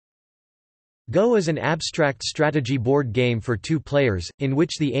Go is an abstract strategy board game for two players, in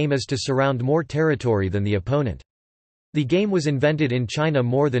which the aim is to surround more territory than the opponent. The game was invented in China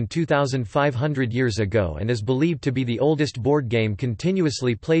more than 2,500 years ago and is believed to be the oldest board game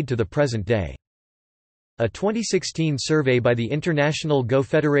continuously played to the present day. A 2016 survey by the International Go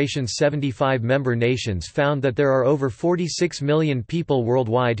Federation's 75 member nations found that there are over 46 million people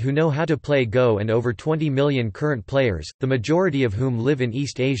worldwide who know how to play Go and over 20 million current players, the majority of whom live in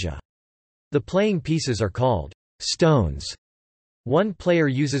East Asia. The playing pieces are called stones. One player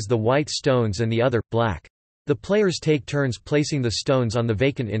uses the white stones and the other, black. The players take turns placing the stones on the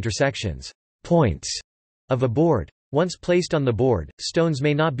vacant intersections, points, of a board. Once placed on the board, stones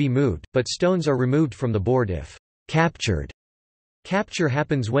may not be moved, but stones are removed from the board if captured. Capture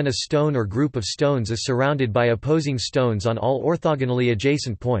happens when a stone or group of stones is surrounded by opposing stones on all orthogonally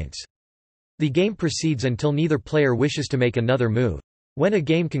adjacent points. The game proceeds until neither player wishes to make another move. When a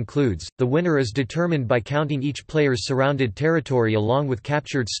game concludes, the winner is determined by counting each player's surrounded territory along with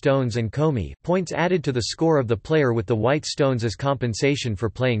captured stones and Komi points added to the score of the player with the white stones as compensation for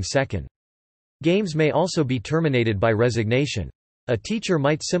playing second. Games may also be terminated by resignation. A teacher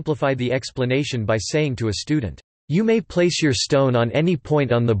might simplify the explanation by saying to a student, "You may place your stone on any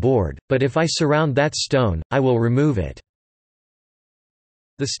point on the board, but if I surround that stone, I will remove it."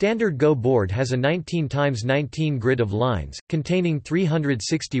 The standard Go board has a 19x19 grid of lines, containing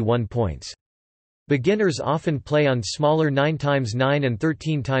 361 points. Beginners often play on smaller 9x9 and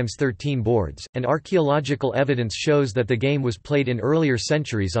 13x13 boards, and archaeological evidence shows that the game was played in earlier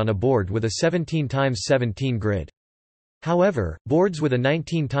centuries on a board with a 17x17 grid. However, boards with a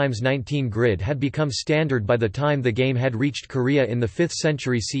 19x19 grid had become standard by the time the game had reached Korea in the 5th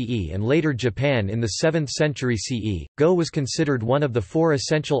century CE and later Japan in the 7th century CE. Go was considered one of the 4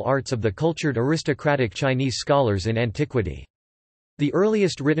 essential arts of the cultured aristocratic Chinese scholars in antiquity. The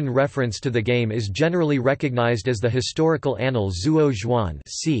earliest written reference to the game is generally recognized as the historical annal Zuo Zhuan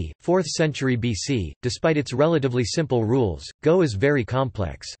c. 4th century BC. Despite its relatively simple rules, Go is very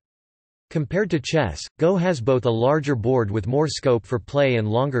complex. Compared to chess, Go has both a larger board with more scope for play and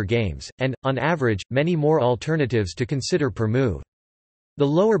longer games, and, on average, many more alternatives to consider per move. The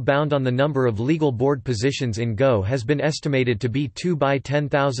lower bound on the number of legal board positions in Go has been estimated to be 2 by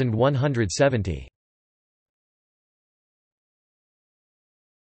 10,170.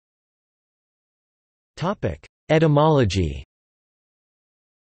 Etymology.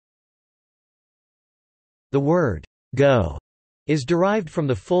 The word Go is derived from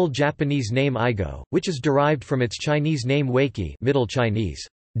the full Japanese name Igo, which is derived from its Chinese name Weiki, Middle Chinese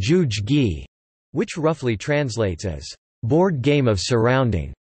Juj-gi, which roughly translates as board game of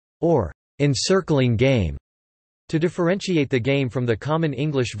surrounding or encircling game. To differentiate the game from the common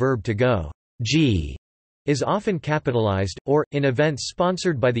English verb to go, ji is often capitalized, or, in events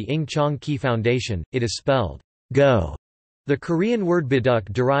sponsored by the Ing Chong Ki Foundation, it is spelled go. The Korean word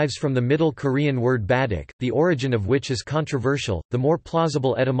baduk derives from the Middle Korean word baduk, the origin of which is controversial. The more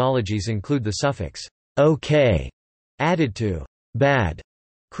plausible etymologies include the suffix ok added to bad,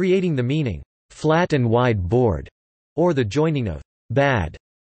 creating the meaning flat and wide board, or the joining of bad,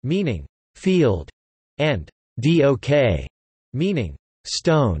 meaning field, and dok, meaning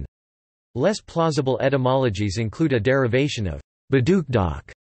stone. Less plausible etymologies include a derivation of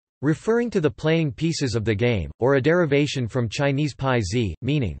badukdok, referring to the playing pieces of the game, or a derivation from Chinese pai zi,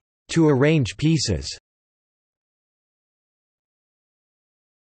 meaning to arrange pieces.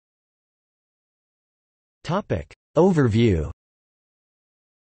 Overview.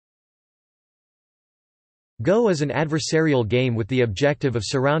 Go is an adversarial game with the objective of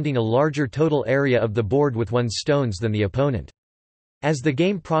surrounding a larger total area of the board with one's stones than the opponent. As the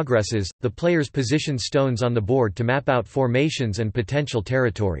game progresses, the players position stones on the board to map out formations and potential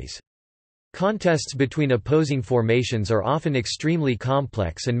territories. Contests between opposing formations are often extremely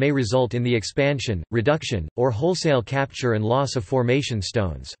complex and may result in the expansion, reduction, or wholesale capture and loss of formation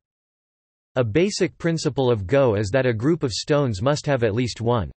stones. A basic principle of Go is that a group of stones must have at least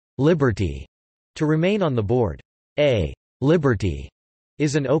one liberty to remain on the board. A liberty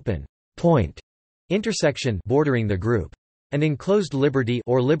is an open point intersection bordering the group. An enclosed liberty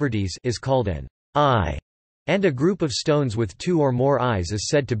or liberties is called an eye, and a group of stones with 2 or more eyes is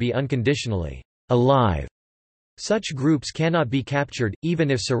said to be unconditionally alive. Such groups cannot be captured,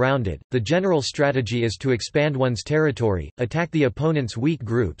 even if surrounded. The general strategy is to expand one's territory, attack the opponent's weak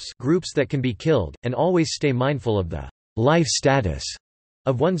groups that can be killed, and always stay mindful of the life status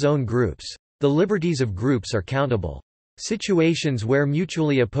of one's own groups. The liberties of groups are countable. Situations where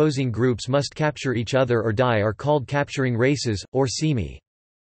mutually opposing groups must capture each other or die are called capturing races, or simi.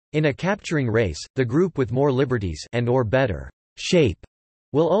 In a capturing race, the group with more liberties and or better shape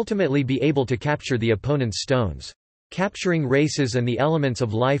will ultimately be able to capture the opponent's stones. Capturing races and the elements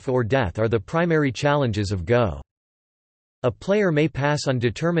of life or death are the primary challenges of Go. A player may pass on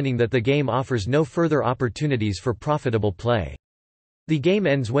determining that the game offers no further opportunities for profitable play. The game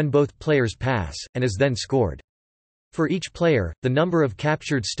ends when both players pass, and is then scored. For each player, the number of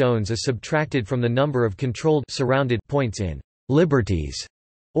captured stones is subtracted from the number of controlled surrounded points in liberties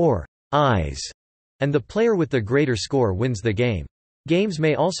or eyes, and the player with the greater score wins the game. Games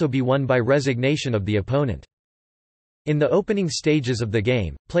may also be won by resignation of the opponent. In the opening stages of the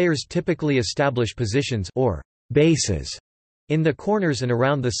game, players typically establish positions or bases in the corners and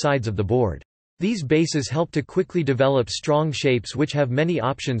around the sides of the board. These bases help to quickly develop strong shapes which have many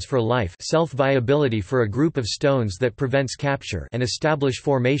options for life, self-viability for a group of stones that prevents capture, and establish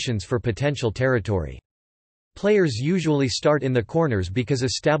formations for potential territory. Players usually start in the corners because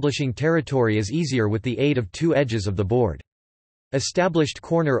establishing territory is easier with the aid of two edges of the board. Established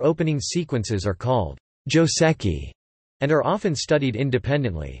corner opening sequences are called Seki and are often studied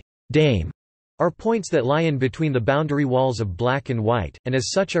independently. Dame are points that lie in between the boundary walls of black and white, and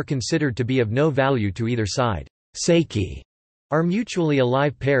as such are considered to be of no value to either side. Seki are mutually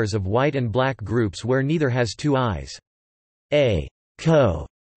alive pairs of white and black groups where neither has two eyes. Ko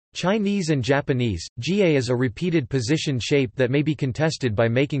Chinese and Japanese, GA is a repeated position shape that may be contested by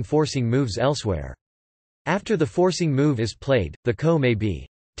making forcing moves elsewhere. After the forcing move is played, the ko may be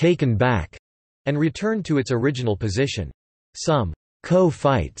taken back and returned to its original position. Some ko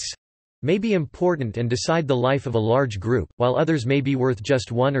fights may be important and decide the life of a large group, while others may be worth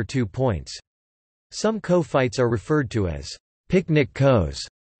just 1 or 2 points. Some ko fights are referred to as picnic kos,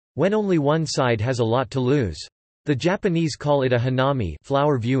 when only one side has a lot to lose. The Japanese call it a hanami,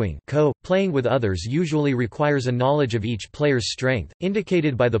 flower viewing ko. Playing with others usually requires a knowledge of each player's strength,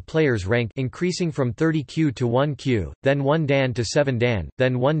 indicated by the player's rank increasing from 30Q to 1Q, then 1 Dan to 7 Dan,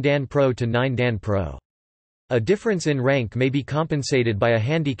 then 1 Dan Pro to 9 Dan Pro. A difference in rank may be compensated by a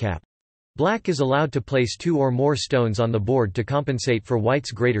handicap. Black is allowed to place 2 or more stones on the board to compensate for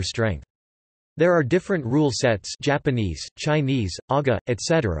white's greater strength. There are different rule sets Japanese, Chinese, Aga,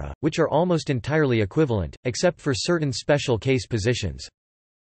 etc., which are almost entirely equivalent, except for certain special case positions.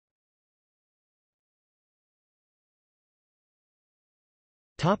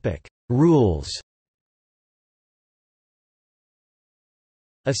 Rules.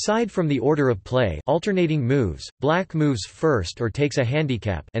 Aside from the order of play, alternating moves, black moves first or takes a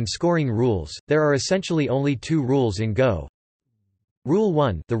handicap, and scoring rules, there are essentially only 2 rules in Go. Rule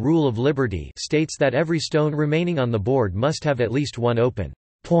 1, the rule of liberty, states that every stone remaining on the board must have at least one open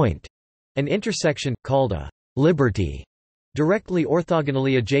point, an intersection, called a liberty, directly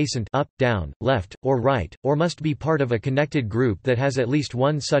orthogonally adjacent up, down, left, or right, or must be part of a connected group that has at least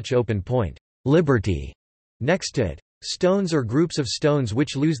one such open point liberty next to it. Stones or groups of stones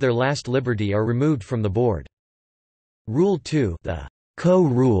which lose their last liberty are removed from the board. Rule 2, the ko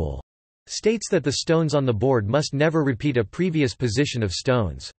rule, states that the stones on the board must never repeat a previous position of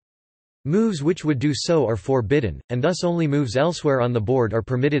stones. Moves which would do so are forbidden, and thus only moves elsewhere on the board are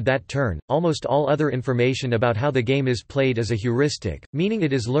permitted that turn. Almost all other information about how the game is played is a heuristic, meaning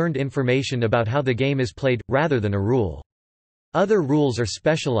it is learned information about how the game is played, rather than a rule. Other rules are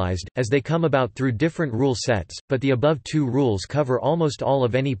specialized, as they come about through different rule sets, but the above 2 rules cover almost all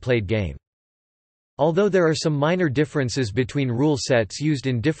of any played game. Although there are some minor differences between rule sets used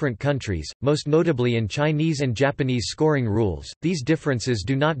in different countries, most notably in Chinese and Japanese scoring rules, these differences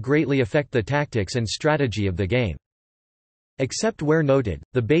do not greatly affect the tactics and strategy of the game. Except where noted,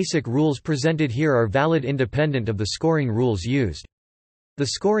 the basic rules presented here are valid independent of the scoring rules used. The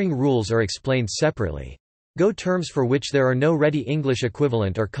scoring rules are explained separately. Go terms for which there are no ready English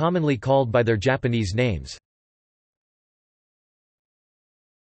equivalent are commonly called by their Japanese names.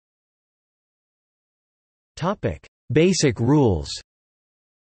 Basic rules.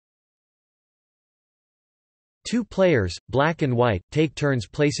 2 players, black and white, take turns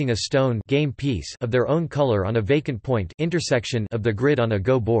placing a stone game piece of their own color on a vacant point intersection of the grid on a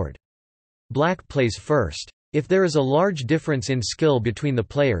Go board. Black plays first. If there is a large difference in skill between the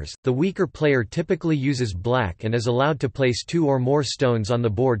players, the weaker player typically uses black and is allowed to place 2 or more stones on the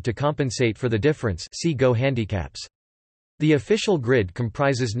board to compensate for the difference. See Go handicaps. The official grid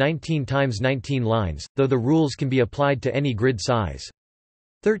comprises 19 × 19 lines, though the rules can be applied to any grid size.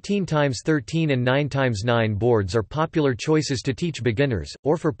 13 × 13 and 9 × 9 boards are popular choices to teach beginners,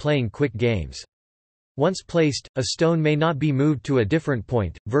 or for playing quick games. Once placed, a stone may not be moved to a different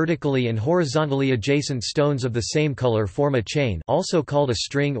point. Vertically and horizontally adjacent stones of the same color form a chain, also called a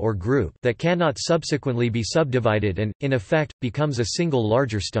string or group, that cannot subsequently be subdivided and, in effect, becomes a single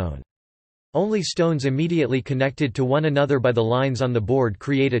larger stone. Only stones immediately connected to one another by the lines on the board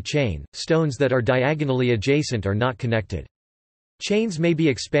create a chain, stones that are diagonally adjacent are not connected. Chains may be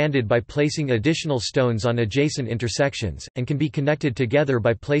expanded by placing additional stones on adjacent intersections, and can be connected together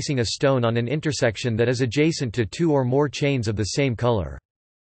by placing a stone on an intersection that is adjacent to two or more chains of the same color.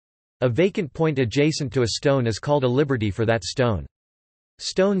 A vacant point adjacent to a stone is called a liberty for that stone.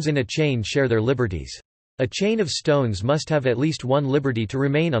 Stones in a chain share their liberties. A chain of stones must have at least one liberty to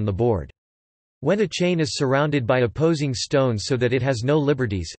remain on the board. When a chain is surrounded by opposing stones so that it has no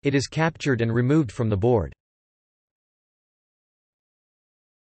liberties, it is captured and removed from the board.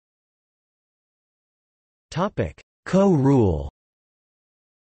 Ko-rule.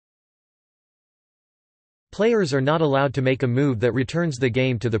 Players are not allowed to make a move that returns the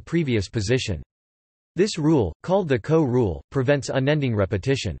game to the previous position. This rule, called the Ko-rule, prevents unending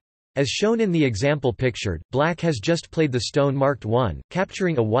repetition. As shown in the example pictured, black has just played the stone marked 1,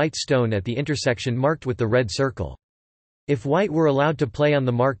 capturing a white stone at the intersection marked with the red circle. If white were allowed to play on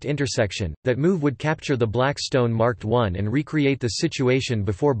the marked intersection, that move would capture the black stone marked 1 and recreate the situation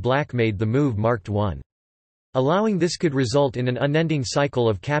before black made the move marked 1. Allowing this could result in an unending cycle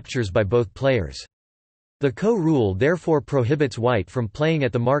of captures by both players. The Ko-rule therefore prohibits white from playing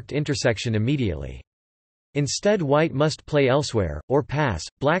at the marked intersection immediately. Instead, white must play elsewhere, or pass.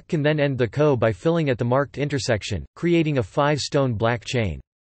 Black can then end the Ko by filling at the marked intersection, creating a 5-stone black chain.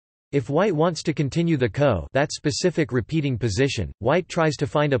 If white wants to continue the Ko, that specific repeating position, white tries to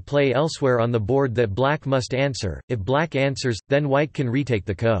find a play elsewhere on the board that black must answer. If black answers, then white can retake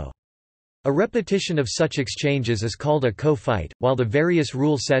the Ko. A repetition of such exchanges is called a Ko-fight. While the various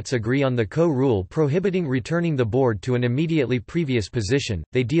rule sets agree on the Ko-rule prohibiting returning the board to an immediately previous position,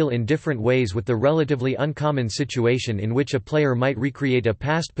 they deal in different ways with the relatively uncommon situation in which a player might recreate a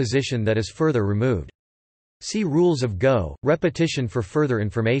past position that is further removed. See Rules of Go, repetition for further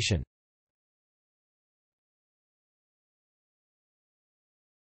information.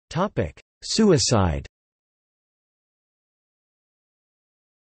 Suicide.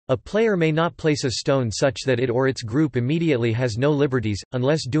 A player may not place a stone such that it or its group immediately has no liberties,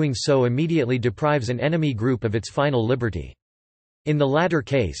 unless doing so immediately deprives an enemy group of its final liberty. In the latter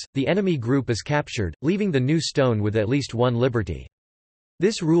case, the enemy group is captured, leaving the new stone with at least one liberty.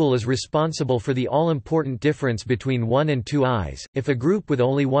 This rule is responsible for the all-important difference between 1 and 2 eyes. If a group with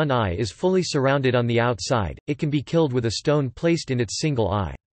only one eye is fully surrounded on the outside, it can be killed with a stone placed in its single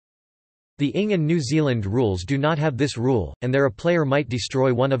eye. The Ing and New Zealand rules do not have this rule, and there a player might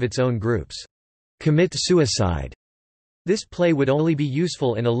destroy one of its own groups. Commit suicide. This play would only be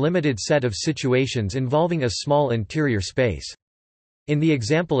useful in a limited set of situations involving a small interior space. In the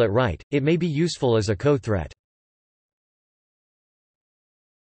example at right, it may be useful as a Ko-threat.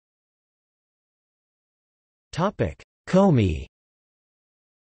 Komi.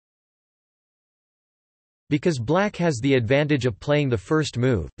 Because black has the advantage of playing the first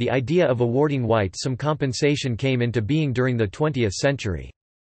move, the idea of awarding white some compensation came into being during the 20th century.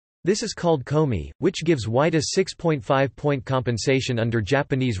 This is called Komi, which gives white a 6.5-point compensation under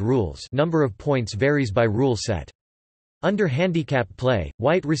Japanese rules. Number of points varies by rule set. Under handicap play,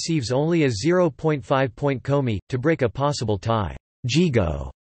 white receives only a 0.5-point Komi, to break a possible tie. Jigo.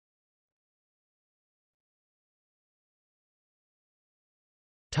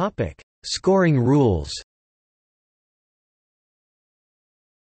 Scoring rules.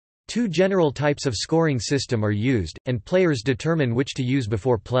 Two general types of scoring system are used, and players determine which to use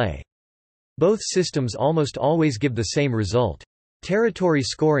before play. Both systems almost always give the same result. Territory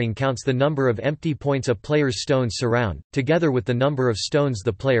scoring counts the number of empty points a player's stones surround, together with the number of stones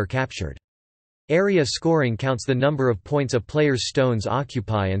the player captured. Area scoring counts the number of points a player's stones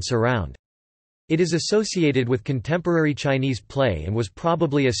occupy and surround. It is associated with contemporary Chinese play and was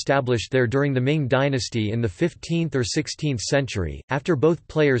probably established there during the Ming dynasty in the 15th or 16th century. After both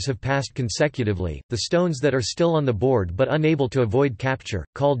players have passed consecutively, the stones that are still on the board but unable to avoid capture,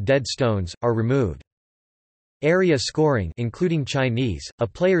 called dead stones, are removed. Area scoring, including Chinese, a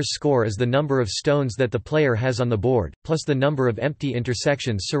player's score is the number of stones that the player has on the board, plus the number of empty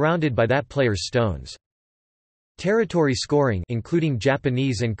intersections surrounded by that player's stones. Territory scoring, including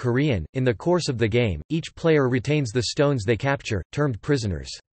Japanese and Korean, in the course of the game, each player retains the stones they capture, termed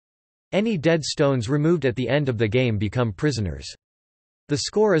prisoners. Any dead stones removed at the end of the game become prisoners. The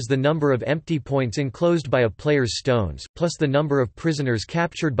score is the number of empty points enclosed by a player's stones, plus the number of prisoners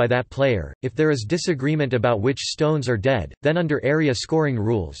captured by that player. If there is disagreement about which stones are dead, then under area scoring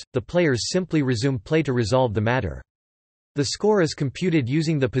rules, the players simply resume play to resolve the matter. The score is computed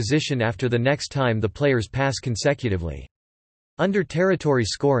using the position after the next time the players pass consecutively. Under territory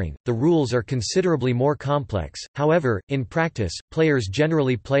scoring, the rules are considerably more complex. However, in practice, players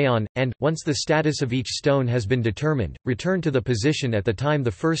generally play on, and, once the status of each stone has been determined, return to the position at the time the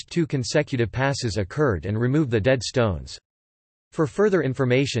first two consecutive passes occurred and remove the dead stones. For further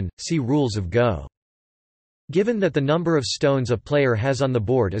information, see Rules of Go. Given that the number of stones a player has on the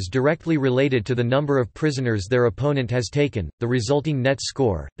board is directly related to the number of prisoners their opponent has taken, the resulting net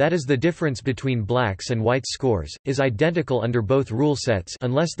score, that is the difference between blacks and whites' scores, is identical under both rule sets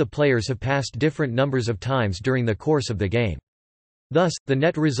unless the players have passed different numbers of times during the course of the game. Thus, the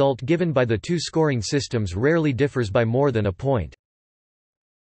net result given by the two scoring systems rarely differs by more than a point.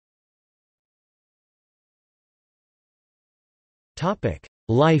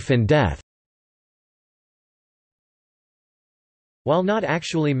 Life and death. While not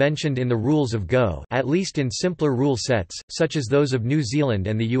actually mentioned in the Rules of Go, at least in simpler rule sets, such as those of New Zealand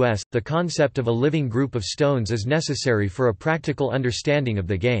and the US, the concept of a living group of stones is necessary for a practical understanding of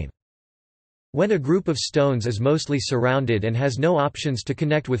the game. When a group of stones is mostly surrounded and has no options to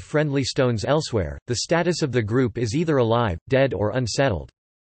connect with friendly stones elsewhere, the status of the group is either alive, dead or unsettled.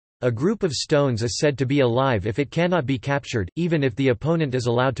 A group of stones is said to be alive if it cannot be captured, even if the opponent is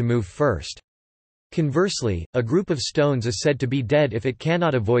allowed to move first. Conversely, a group of stones is said to be dead if it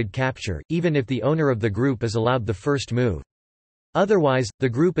cannot avoid capture, even if the owner of the group is allowed the first move. Otherwise, the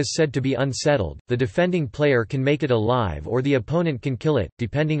group is said to be unsettled, the defending player can make it alive or the opponent can kill it,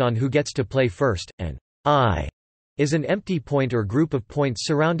 depending on who gets to play first. An eye is an empty point or group of points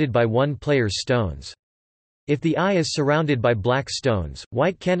surrounded by one player's stones. If the eye is surrounded by black stones,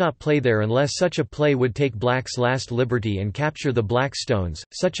 white cannot play there unless such a play would take black's last liberty and capture the black stones.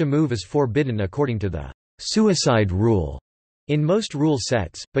 Such a move is forbidden according to the suicide rule in most rule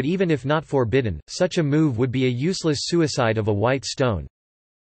sets, but even if not forbidden, such a move would be a useless suicide of a white stone.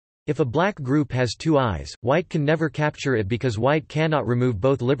 If a black group has two eyes, white can never capture it because white cannot remove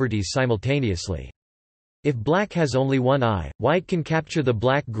both liberties simultaneously. If black has only one eye, white can capture the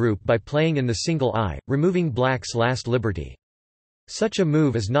black group by playing in the single eye, removing black's last liberty. Such a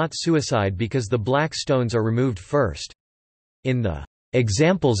move is not suicide because the black stones are removed first. In the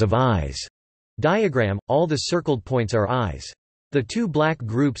examples of eyes diagram, all the circled points are eyes. The two black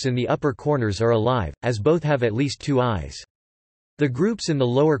groups in the upper corners are alive, as both have at least two eyes. The groups in the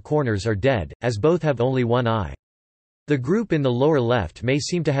lower corners are dead, as both have only one eye. The group in the lower left may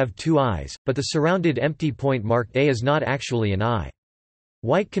seem to have two eyes, but the surrounded empty point marked A is not actually an eye.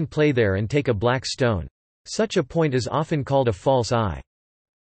 White can play there and take a black stone. Such a point is often called a false eye.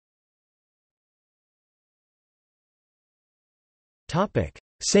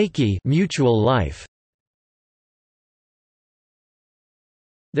 Seki, mutual life.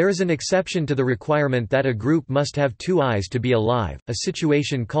 There is an exception to the requirement that a group must have two eyes to be alive, a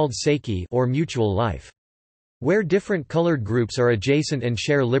situation called Seki or mutual life. Where different colored groups are adjacent and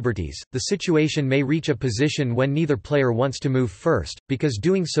share liberties, the situation may reach a position when neither player wants to move first, because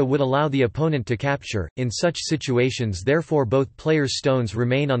doing so would allow the opponent to capture. In such situations, therefore, both players' stones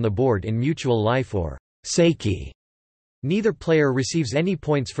remain on the board in mutual life or Seki. Neither player receives any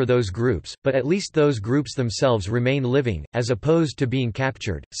points for those groups, but at least those groups themselves remain living, as opposed to being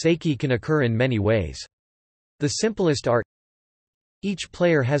captured. Seki can occur in many ways. The simplest are: each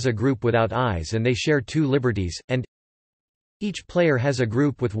player has a group without eyes and they share two liberties, and each player has a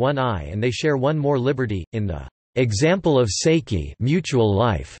group with one eye and they share one more liberty. In the example of Seki, mutual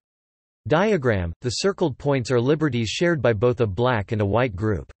life diagram, the circled points are liberties shared by both a black and a white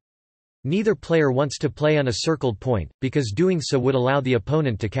group. Neither player wants to play on a circled point, because doing so would allow the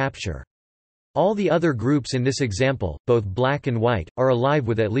opponent to capture. All the other groups in this example, both black and white, are alive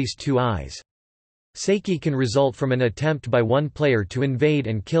with at least two eyes. Seki can result from an attempt by one player to invade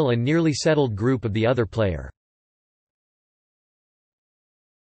and kill a nearly settled group of the other player.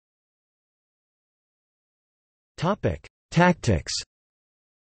 Tactics.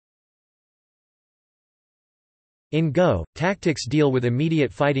 In Go, tactics deal with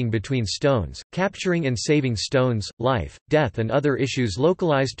immediate fighting between stones, capturing and saving stones, life, death and other issues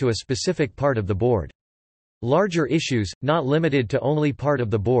localized to a specific part of the board. Larger issues, not limited to only part of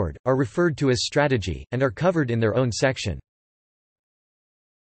the board, are referred to as strategy, and are covered in their own section.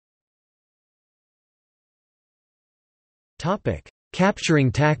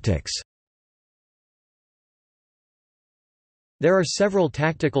 Capturing tactics. There are several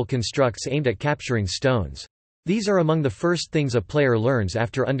tactical constructs aimed at capturing stones. These are among the first things a player learns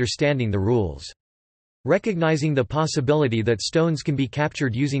after understanding the rules. Recognizing the possibility that stones can be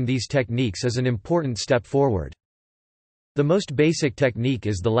captured using these techniques is an important step forward. The most basic technique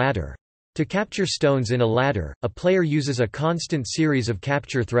is the ladder. To capture stones in a ladder, a player uses a constant series of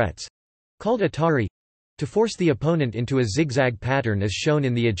capture threats, called atari, to force the opponent into a zigzag pattern as shown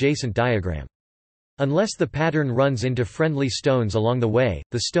in the adjacent diagram. Unless the pattern runs into friendly stones along the way,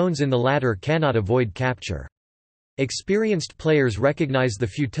 the stones in the ladder cannot avoid capture. Experienced players recognize the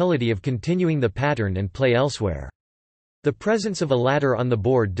futility of continuing the pattern and play elsewhere. The presence of a ladder on the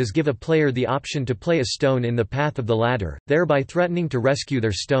board does give a player the option to play a stone in the path of the ladder, thereby threatening to rescue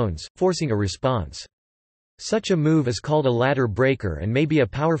their stones, forcing a response. Such a move is called a ladder breaker and may be a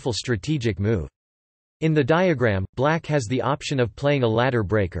powerful strategic move. In the diagram, black has the option of playing a ladder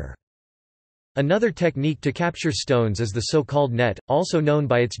breaker. Another technique to capture stones is the so-called net, also known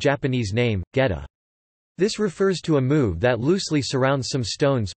by its Japanese name, geta. This refers to a move that loosely surrounds some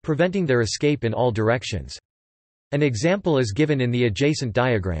stones, preventing their escape in all directions. An example is given in the adjacent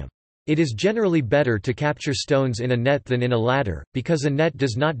diagram. It is generally better to capture stones in a net than in a ladder, because a net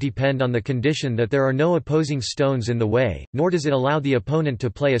does not depend on the condition that there are no opposing stones in the way, nor does it allow the opponent to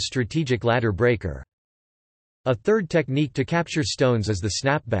play a strategic ladder breaker. A third technique to capture stones is the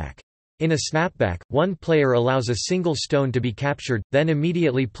snapback. In a snapback, one player allows a single stone to be captured, then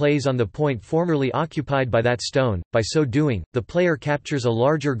immediately plays on the point formerly occupied by that stone. By so doing, the player captures a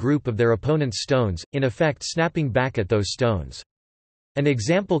larger group of their opponent's stones, in effect snapping back at those stones. An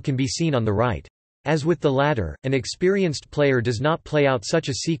example can be seen on the right. As with the ladder, an experienced player does not play out such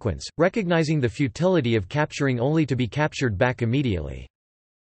a sequence, recognizing the futility of capturing only to be captured back immediately.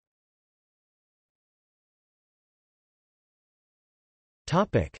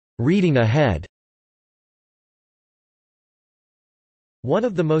 Reading ahead. One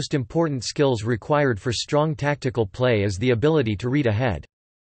of the most important skills required for strong tactical play is the ability to read ahead.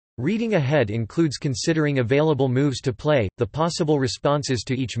 Reading ahead includes considering available moves to play, the possible responses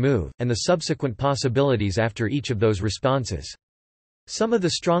to each move, and the subsequent possibilities after each of those responses. Some of the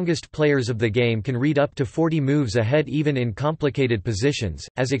strongest players of the game can read up to 40 moves ahead even in complicated positions.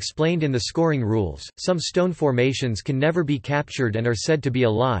 As explained in the scoring rules, some stone formations can never be captured and are said to be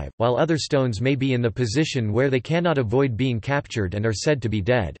alive, while other stones may be in the position where they cannot avoid being captured and are said to be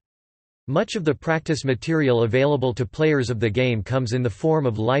dead. Much of the practice material available to players of the game comes in the form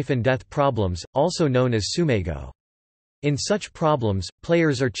of life and death problems, also known as sumego. In such problems,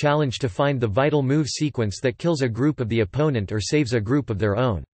 players are challenged to find the vital move sequence that kills a group of the opponent or saves a group of their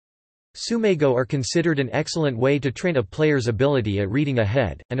own. Sumego are considered an excellent way to train a player's ability at reading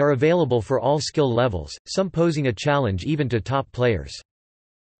ahead, and are available for all skill levels, some posing a challenge even to top players.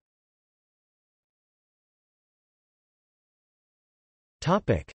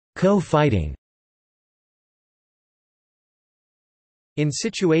 Co-fighting. In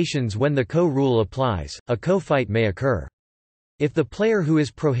situations when the co-rule applies, a co-fight may occur. If the player who is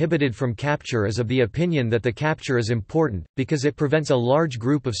prohibited from capture is of the opinion that the capture is important, because it prevents a large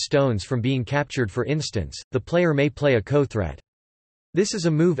group of stones from being captured for instance, the player may play a co-threat. This is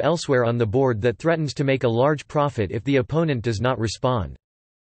a move elsewhere on the board that threatens to make a large profit if the opponent does not respond.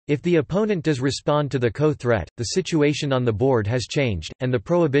 If the opponent does respond to the co-threat, the situation on the board has changed, and the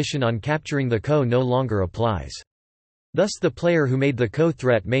prohibition on capturing the co no longer applies. Thus the player who made the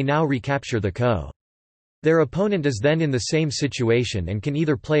co-threat may now recapture the co. Their opponent is then in the same situation and can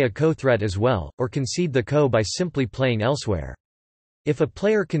either play a co-threat as well, or concede the co by simply playing elsewhere. If a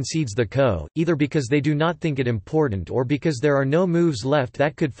player concedes the co, either because they do not think it important or because there are no moves left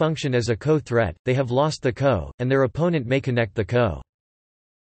that could function as a co-threat, they have lost the co, and their opponent may connect the co.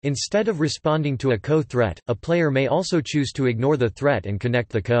 Instead of responding to a co-threat, a player may also choose to ignore the threat and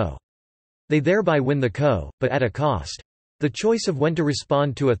connect the co. They thereby win the co, but at a cost. The choice of when to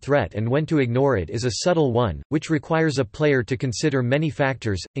respond to a threat and when to ignore it is a subtle one, which requires a player to consider many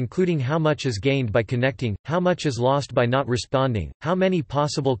factors, including how much is gained by connecting, how much is lost by not responding, how many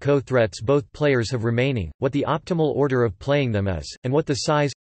possible co-threats both players have remaining, what the optimal order of playing them is, and what the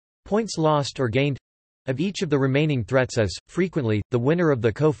size—points lost or gained—of each of the remaining threats is. Frequently, the winner of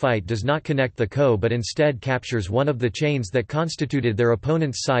the co-fight does not connect the co but instead captures one of the chains that constituted their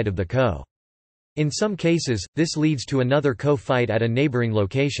opponent's side of the co. In some cases, this leads to another co-fight at a neighboring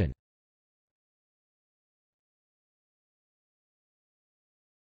location.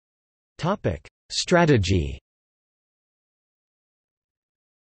 Strategy.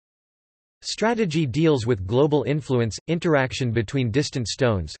 Strategy deals with global influence, interaction between distant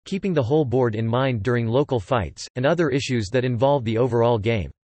stones, keeping the whole board in mind during local fights, and other issues that involve the overall game.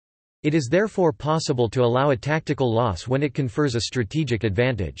 It is therefore possible to allow a tactical loss when it confers a strategic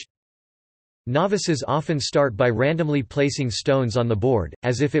advantage. Novices often start by randomly placing stones on the board,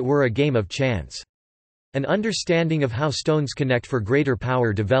 as if it were a game of chance. An understanding of how stones connect for greater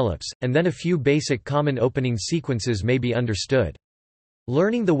power develops, and then a few basic common opening sequences may be understood.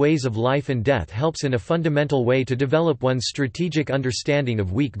 Learning the ways of life and death helps in a fundamental way to develop one's strategic understanding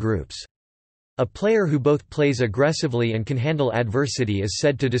of weak groups. A player who both plays aggressively and can handle adversity is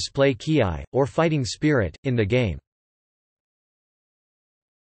said to display ki, or fighting spirit, in the game.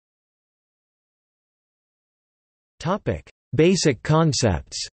 Basic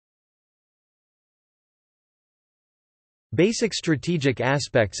concepts. Basic strategic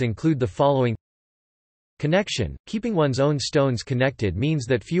aspects include the following. Connection. Keeping one's own stones connected means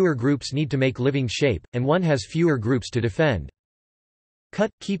that fewer groups need to make living shape, and one has fewer groups to defend. Cut.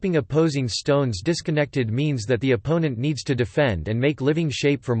 Keeping opposing stones disconnected means that the opponent needs to defend and make living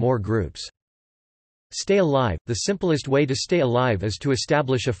shape for more groups. Stay alive. The simplest way to stay alive is to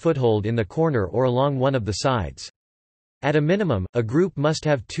establish a foothold in the corner or along one of the sides. At a minimum, a group must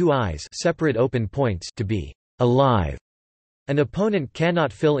have 2 eyes, separate open points, to be alive. An opponent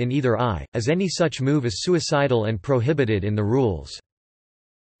cannot fill in either eye, as any such move is suicidal and prohibited in the rules.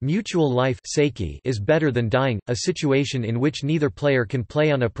 Mutual life Seki is better than dying, a situation in which neither player can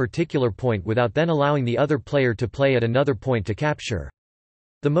play on a particular point without then allowing the other player to play at another point to capture.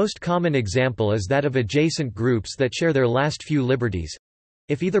 The most common example is that of adjacent groups that share their last few liberties.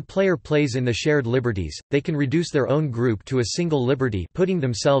 If either player plays in the shared liberties, they can reduce their own group to a single liberty, putting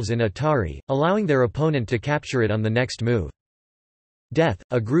themselves in Atari, allowing their opponent to capture it on the next move. Death.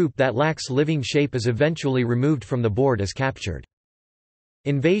 A group that lacks living shape is eventually removed from the board as captured.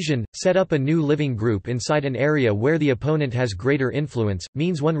 Invasion. Set up a new living group inside an area where the opponent has greater influence,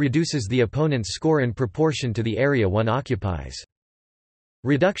 means one reduces the opponent's score in proportion to the area one occupies.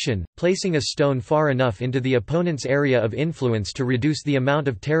 Reduction. Placing a stone far enough into the opponent's area of influence to reduce the amount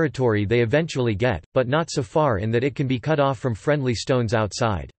of territory they eventually get, but not so far in that it can be cut off from friendly stones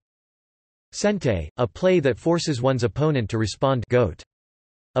outside. Sente. A play that forces one's opponent to respond. Goat.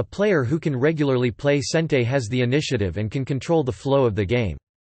 A player who can regularly play Sente has the initiative and can control the flow of the game.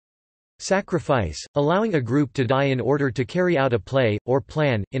 Sacrifice. Allowing a group to die in order to carry out a play, or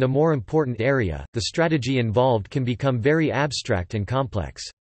plan, in a more important area. The strategy involved can become very abstract and complex.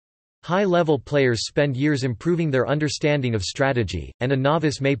 High-level players spend years improving their understanding of strategy, and a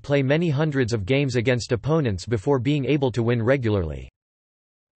novice may play many hundreds of games against opponents before being able to win regularly.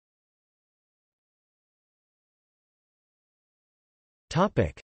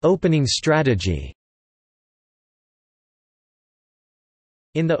 Opening strategy.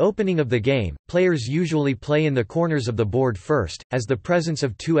 In the opening of the game, players usually play in the corners of the board first, as the presence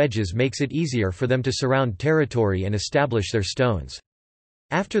of 2 edges makes it easier for them to surround territory and establish their stones.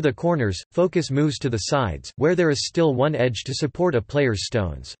 After the corners, focus moves to the sides, where there is still 1 edge to support a player's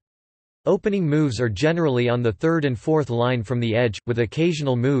stones. Opening moves are generally on the 3rd and 4th line from the edge, with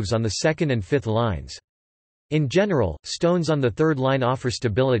occasional moves on the 2nd and 5th lines. In general, stones on the 3rd line offer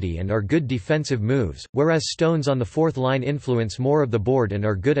stability and are good defensive moves, whereas stones on the 4th line influence more of the board and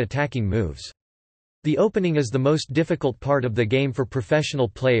are good attacking moves. The opening is the most difficult part of the game for professional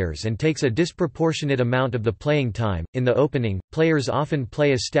players and takes a disproportionate amount of the playing time. In the opening, players often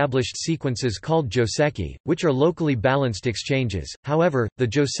play established sequences called joseki, which are locally balanced exchanges. However, the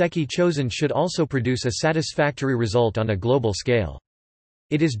joseki chosen should also produce a satisfactory result on a global scale.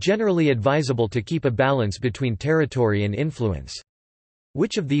 It is generally advisable to keep a balance between territory and influence.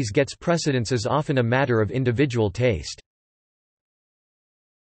 Which of these gets precedence is often a matter of individual taste.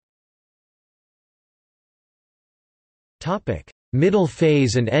 Middle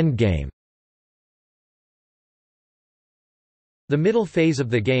phase and endgame. The middle phase of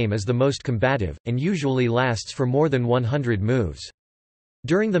the game is the most combative, and usually lasts for more than 100 moves.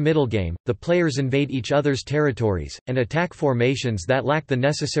 During the middle game, the players invade each other's territories, and attack formations that lack the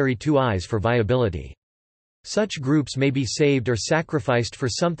necessary 2 eyes for viability. Such groups may be saved or sacrificed for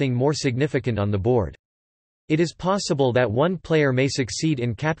something more significant on the board. It is possible that one player may succeed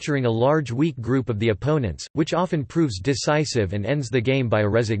in capturing a large weak group of the opponents, which often proves decisive and ends the game by a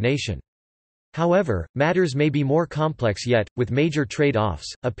resignation. However, matters may be more complex yet, with major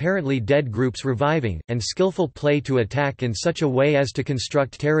trade-offs, apparently dead groups reviving, and skillful play to attack in such a way as to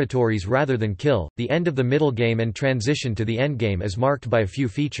construct territories rather than kill. The end of the middle game and transition to the endgame is marked by a few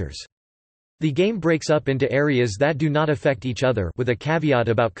features. The game breaks up into areas that do not affect each other, with a caveat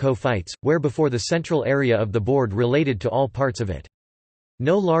about co-fights, where before the central area of the board related to all parts of it.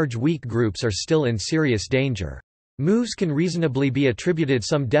 No large weak groups are still in serious danger. Moves can reasonably be attributed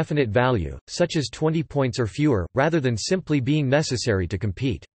some definite value, such as 20 points or fewer, rather than simply being necessary to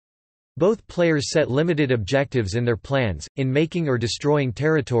compete. Both players set limited objectives in their plans, in making or destroying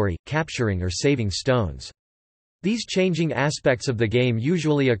territory, capturing or saving stones. These changing aspects of the game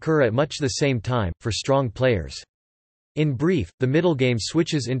usually occur at much the same time, for strong players. In brief, the middle game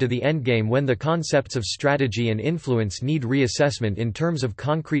switches into the endgame when the concepts of strategy and influence need reassessment in terms of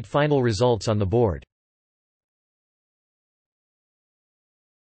concrete final results on the board.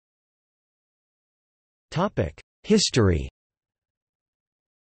 History.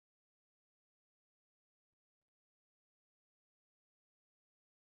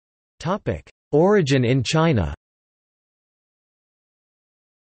 Origin in China.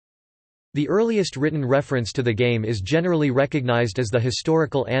 The earliest written reference to the game is generally recognized as the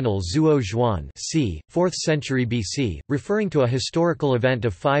historical annal Zuo Zhuan c. 4th century BC, referring to a historical event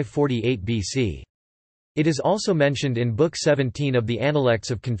of 548 BC. It is also mentioned in Book 17 of the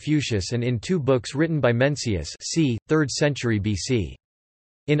Analects of Confucius and in two books written by Mencius c. 3rd century BC.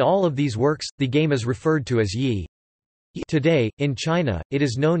 In all of these works, the game is referred to as Yi. Today, in China, it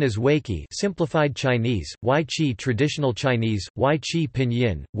is known as Weiqi simplified Chinese, Wei Qi traditional Chinese, Wei Qi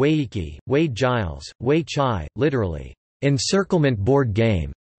pinyin, Weiqi, Wei Giles, Wei Chai, literally, encirclement board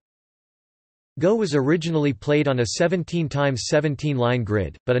game. Go was originally played on a 17x17 line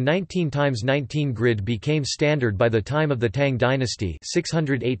grid, but a 19x19 grid became standard by the time of the Tang dynasty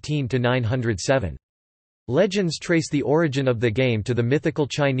 618 to 907. Legends trace the origin of the game to the mythical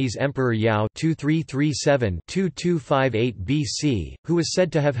Chinese Emperor Yao 2337–2258 BC, who was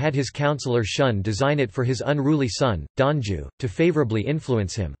said to have had his counselor Shun design it for his unruly son, Danju, to favorably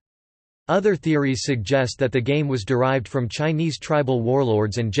influence him. Other theories suggest that the game was derived from Chinese tribal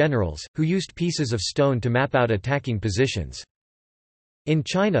warlords and generals, who used pieces of stone to map out attacking positions. In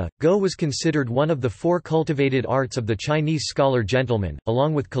China, Go was considered one of the four cultivated arts of the Chinese scholar gentleman,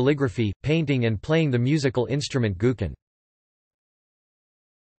 along with calligraphy, painting and playing the musical instrument guqin.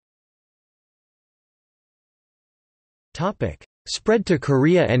 Spread to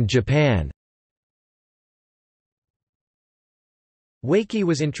Korea and Japan. Weiqi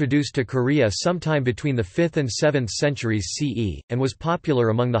was introduced to Korea sometime between the 5th and 7th centuries CE, and was popular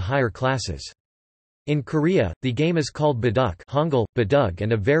among the higher classes. In Korea, the game is called Baduk Hangul, Badug,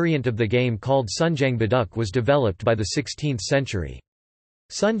 and a variant of the game called Sunjang Baduk was developed by the 16th century.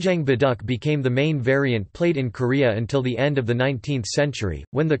 Sunjang Baduk became the main variant played in Korea until the end of the 19th century,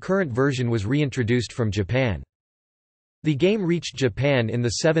 when the current version was reintroduced from Japan. The game reached Japan in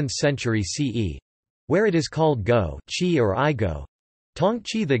the 7th century CE, where it is called Go, Chi or Igo.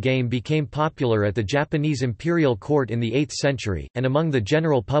 Tongchi. The game became popular at the Japanese imperial court in the 8th century, and among the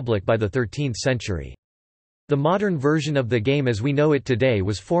general public by the 13th century. The modern version of the game as we know it today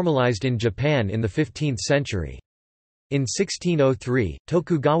was formalized in Japan in the 15th century. In 1603,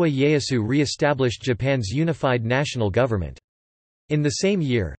 Tokugawa Ieyasu re-established Japan's unified national government. In the same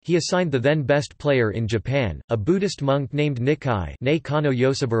year, he assigned the then best player in Japan, a Buddhist monk named Nikai (ne Kano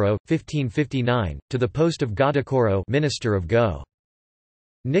Yosaburo, 1559), to the post of Godokoro, Minister of Go.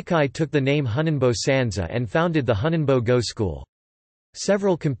 Nikai took the name Hunanbo Sanza and founded the Hunanbo Go School.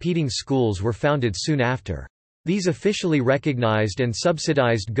 Several competing schools were founded soon after. These officially recognized and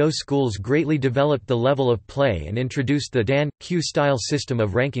subsidized Go schools greatly developed the level of play and introduced the Dan-Q style system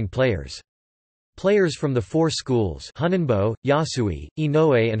of ranking players. Players from the four schools Hunanbo, Yasui,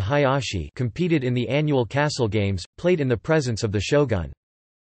 Inoue and Hayashi competed in the annual castle games, played in the presence of the shogun.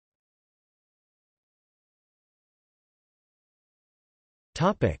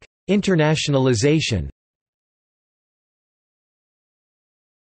 Internationalization.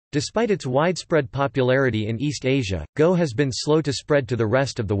 Despite its widespread popularity in East Asia, Go has been slow to spread to the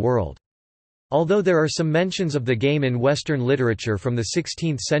rest of the world. Although there are some mentions of the game in Western literature from the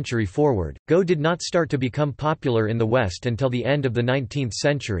 16th century forward, Go did not start to become popular in the West until the end of the 19th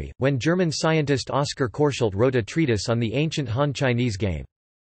century, when German scientist Oskar Korschelt wrote a treatise on the ancient Han Chinese game.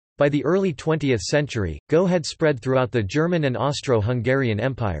 By the early 20th century, Go had spread throughout the German and Austro-Hungarian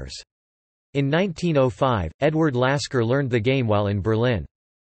empires. In 1905, Edward Lasker learned the game while in Berlin.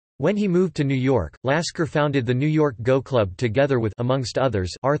 When he moved to New York, Lasker founded the New York Go Club together with, amongst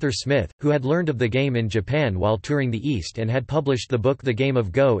others, Arthur Smith, who had learned of the game in Japan while touring the East and had published the book The Game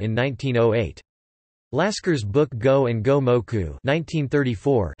of Go in 1908. Lasker's book Go and Go Moku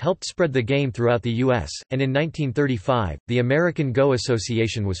 1934 helped spread the game throughout the U.S., and in 1935, the American Go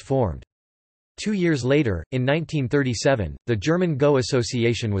Association was formed. 2 years later, in 1937, the German Go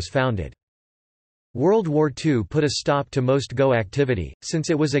Association was founded. World War II put a stop to most Go activity, since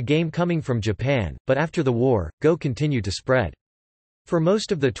it was a game coming from Japan, but after the war, Go continued to spread. For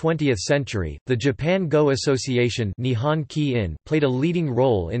most of the 20th century, the Japan Go Association Nihon Ki-in played a leading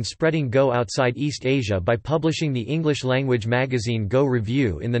role in spreading Go outside East Asia by publishing the English-language magazine Go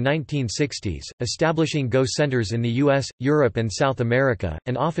Review in the 1960s, establishing Go centers in the US, Europe and South America,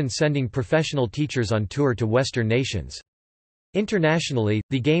 and often sending professional teachers on tour to Western nations. Internationally,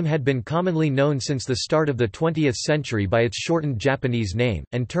 the game had been commonly known since the start of the 20th century by its shortened Japanese name,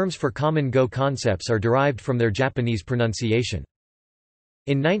 and terms for common Go concepts are derived from their Japanese pronunciation.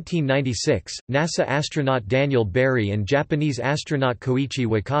 In 1996, NASA astronaut Daniel Barry and Japanese astronaut Koichi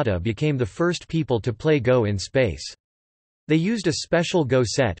Wakata became the first people to play Go in space. They used a special Go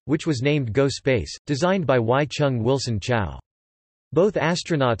set, which was named Go Space, designed by Wai-Chung Wilson Chow. Both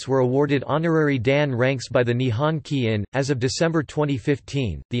astronauts were awarded honorary Dan ranks by the Nihon Ki-in. As of December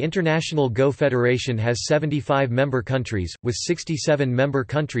 2015, the International Go Federation has 75 member countries, with 67 member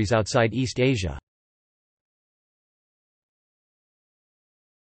countries outside East Asia.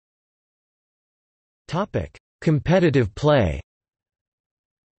 Competitive play.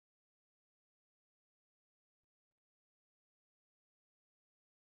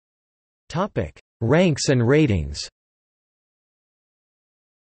 Ranks and ratings.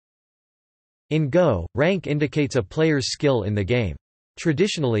 In Go, rank indicates a player's skill in the game.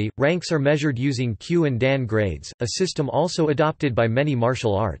 Traditionally, ranks are measured using Q and Dan grades, a system also adopted by many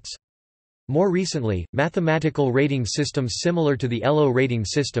martial arts. More recently, mathematical rating systems similar to the ELO rating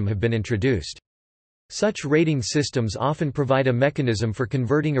system have been introduced. Such rating systems often provide a mechanism for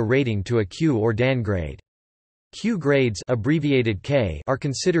converting a rating to a Q or Dan grade. Q grades, abbreviated K, are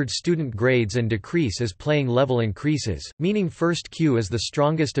considered student grades and decrease as playing level increases, meaning first Q is the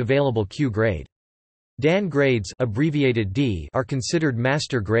strongest available Q grade. Dan grades, abbreviated D, are considered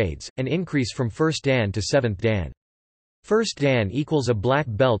master grades, and increase from first Dan to seventh Dan. First Dan equals a black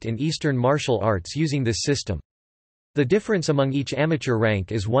belt in Eastern martial arts using this system. The difference among each amateur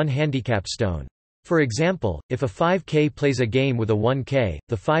rank is 1 handicap stone. For example, if a 5K plays a game with a 1K,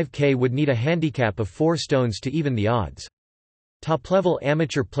 the 5K would need a handicap of 4 stones to even the odds. Top-level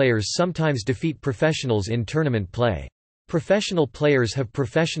amateur players sometimes defeat professionals in tournament play. Professional players have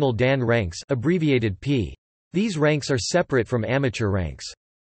professional Dan ranks, abbreviated P. These ranks are separate from amateur ranks.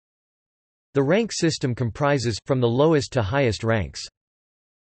 The rank system comprises, from the lowest to highest ranks.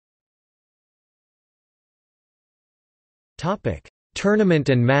 Tournament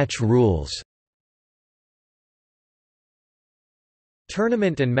and match rules.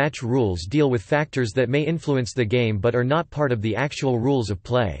 Tournament and match rules deal with factors that may influence the game but are not part of the actual rules of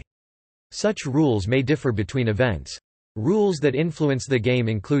play. Such rules may differ between events. Rules that influence the game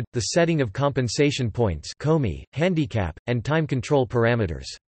include, the setting of compensation points Komi, handicap, and time control parameters.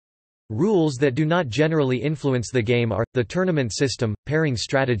 Rules that do not generally influence the game are, the tournament system, pairing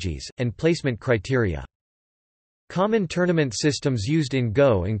strategies, and placement criteria. Common tournament systems used in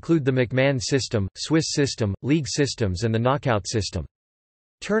Go include the McMahon system, Swiss system, league systems and the knockout system.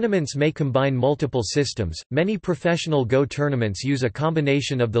 Tournaments may combine multiple systems. Many professional Go tournaments use a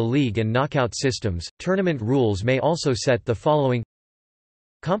combination of the league and knockout systems. Tournament rules may also set the following: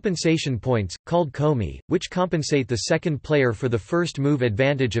 compensation points, called Komi, which compensate the second player for the first move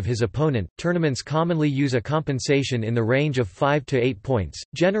advantage of his opponent. Tournaments commonly use a compensation in the range of 5 to 8 points,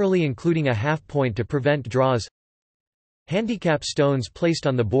 generally including a half point to prevent draws. Handicap stones placed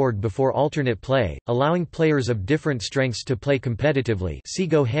on the board before alternate play, allowing players of different strengths to play competitively. See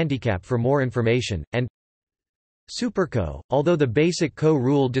Go Handicap for more information. And Superko. Although the basic Ko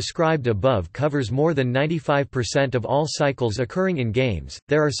rule described above covers more than 95% of all cycles occurring in games,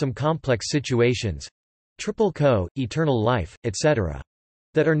 there are some complex situations, triple Ko, eternal life, etc.,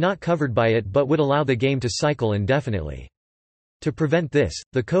 that are not covered by it but would allow the game to cycle indefinitely. To prevent this,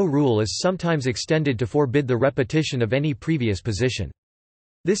 the Ko rule is sometimes extended to forbid the repetition of any previous position.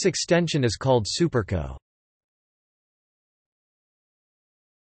 This extension is called Superko.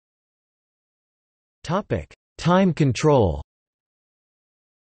 Time control.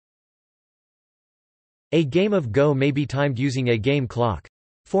 A game of Go may be timed using a game clock.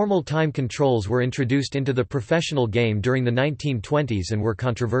 Formal time controls were introduced into the professional game during the 1920s and were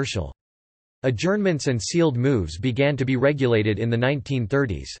controversial. Adjournments and sealed moves began to be regulated in the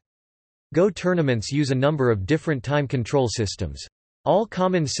 1930s. Go tournaments use a number of different time control systems. All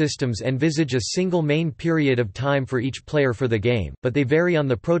common systems envisage a single main period of time for each player for the game, but they vary on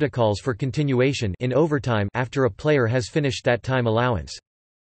the protocols for continuation in overtime after a player has finished that time allowance.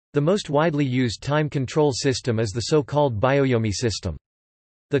 The most widely used time control system is the so-called Byoyomi system.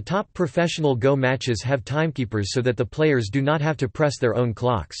 The top professional Go matches have timekeepers so that the players do not have to press their own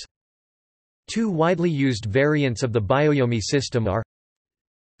clocks. Two widely used variants of the Byoyomi system are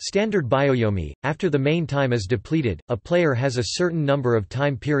Standard Byoyomi. After the main time is depleted, a player has a certain number of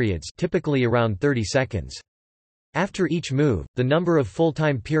time periods, typically around 30 seconds. After each move, the number of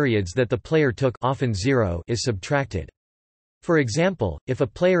full-time periods that the player took, often 0, is subtracted. For example, if a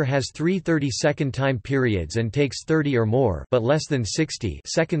player has 3 30-second time periods and takes 30 or more but less than 60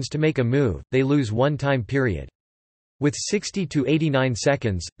 seconds to make a move, they lose 1 time period. With 60 to 89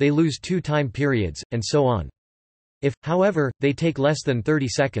 seconds, they lose 2 time periods, and so on. If, however, they take less than 30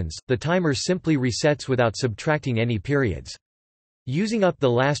 seconds, the timer simply resets without subtracting any periods. Using up the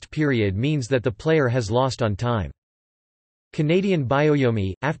last period means that the player has lost on time. Canadian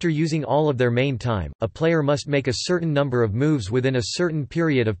byoyomi, after using all of their main time, a player must make a certain number of moves within a certain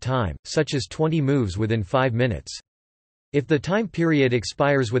period of time, such as 20 moves within 5 minutes. If the time period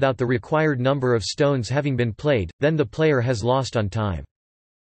expires without the required number of stones having been played, then the player has lost on time.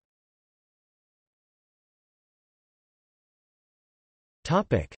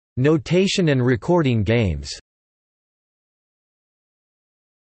 Notation and recording games.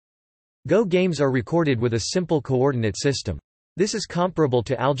 Go games are recorded with a simple coordinate system. This is comparable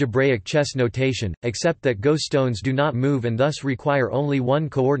to algebraic chess notation, except that Go stones do not move and thus require only one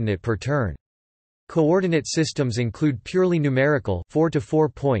coordinate per turn. Coordinate systems include purely numerical 4 to 4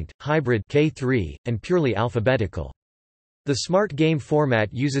 point, hybrid K3, and purely alphabetical. The smart game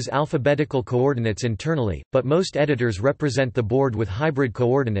format uses alphabetical coordinates internally, but most editors represent the board with hybrid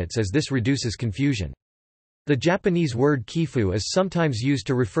coordinates as this reduces confusion. The Japanese word kifu is sometimes used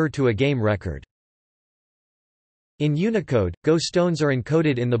to refer to a game record. In Unicode, Go stones are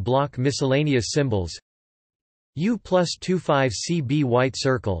encoded in the block miscellaneous symbols U+25CB white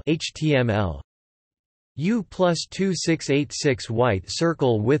circle HTML, U+2686 white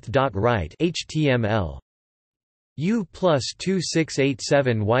circle with dot right HTML,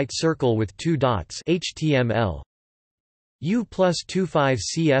 U+2687 white circle with 2 dots HTML,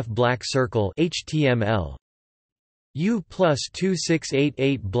 U+25CF black circle HTML,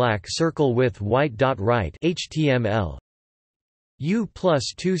 U+2688 black circle with white dot right HTML,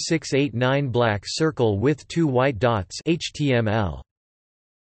 U+2689 black circle with 2 white dots HTML.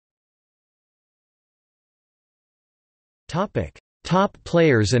 Topic: Top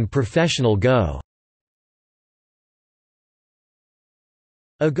players and professional Go.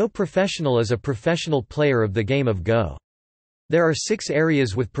 A Go professional is a professional player of the game of Go. There are 6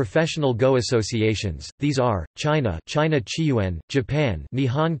 areas with professional Go associations. These are China, China Chiyuan, Japan,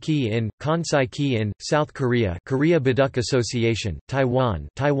 Nihon Ki-in, Kansai Ki-in, South Korea, Korea Baduk Association, Taiwan,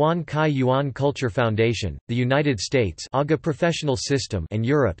 Taiwan Kai Yuan Culture Foundation, the United States, AGA Professional System, and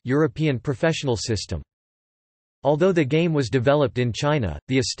Europe, European Professional System. Although the game was developed in China,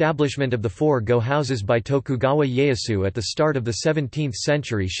 the establishment of the 4 Go houses by Tokugawa Ieyasu at the start of the 17th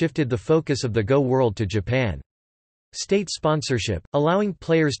century shifted the focus of the Go world to Japan. State sponsorship, allowing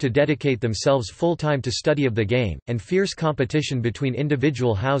players to dedicate themselves full-time to study of the game, and fierce competition between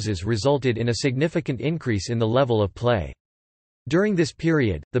individual houses resulted in a significant increase in the level of play. During this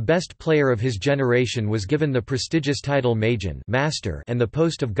period, the best player of his generation was given the prestigious title Meijin Master and the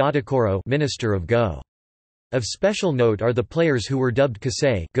post of Godokoro Minister of Go. Of special note are the players who were dubbed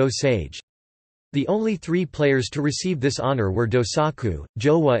Kasei Go Sage. The only 3 players to receive this honor were Dosaku,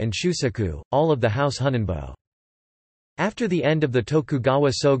 Jowa and Shusaku, all of the House Hunanbo. After the end of the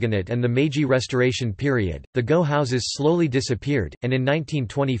Tokugawa shogunate and the Meiji Restoration period, the Go houses slowly disappeared, and in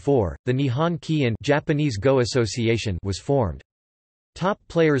 1924, the Nihon Ki-in Japanese Go Association was formed. Top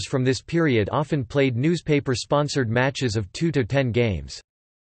players from this period often played newspaper-sponsored matches of 2 to 10 games.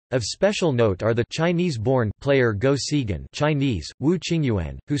 Of special note are the Chinese-born player Go Seigan Chinese, Wu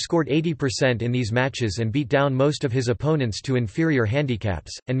Qingyuan, who scored 80% in these matches and beat down most of his opponents to inferior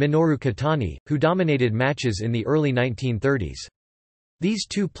handicaps, and Minoru Katani, who dominated matches in the early 1930s. These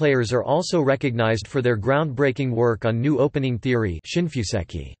 2 players are also recognized for their groundbreaking work on new opening theory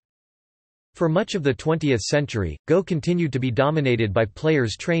Shinfuseki. For much of the 20th century, Go continued to be dominated by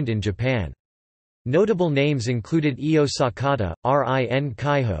players trained in Japan. Notable names included Io Sakata, Rin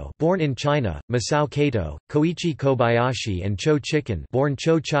Kaiho, born in China, Masao Kato, Koichi Kobayashi, and Cho Chicken, born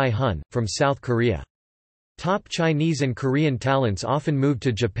Cho Chai-hun, from South Korea. Top Chinese and Korean talents often moved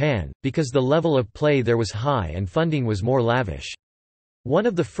to Japan, because the level of play there was high and funding was more lavish. One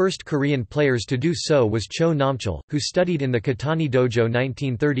of the first Korean players to do so was Cho Namchul, who studied in the Katani Dojo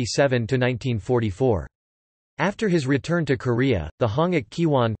 1937–1944. After his return to Korea, the Hongik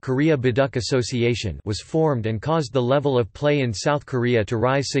Kiwon Korea Baduk Association was formed and caused the level of play in South Korea to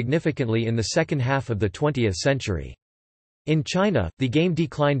rise significantly in the second half of the 20th century. In China, the game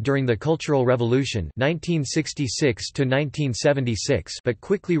declined during the Cultural Revolution 1966–1976 but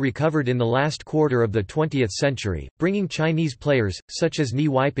quickly recovered in the last quarter of the 20th century, bringing Chinese players, such as Ni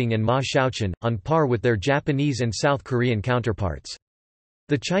Weiping and Ma Xiaoqian, on par with their Japanese and South Korean counterparts.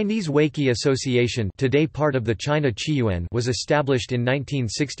 The Chinese Weiqi Association, today part of the China Chiyuan, was established in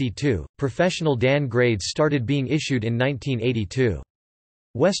 1962. Professional Dan grades started being issued in 1982.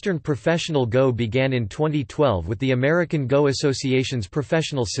 Western professional Go began in 2012 with the American Go Association's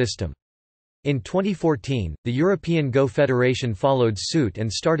professional system. In 2014, the European Go Federation followed suit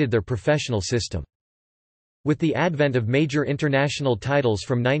and started their professional system. With the advent of major international titles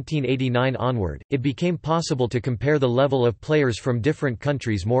from 1989 onward, it became possible to compare the level of players from different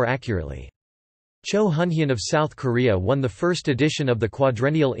countries more accurately. Cho Hunhyun of South Korea won the first edition of the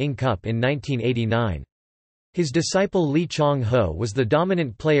quadrennial Ing Cup in 1989. His disciple Lee Chong-ho was the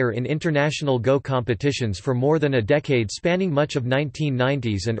dominant player in international Go competitions for more than a decade, spanning much of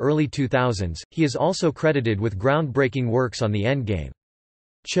 1990s and early 2000s. He is also credited with groundbreaking works on the endgame.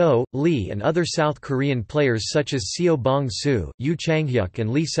 Cho, Lee and other South Korean players such as Seo Bong-soo, Yu Chang-hyuk and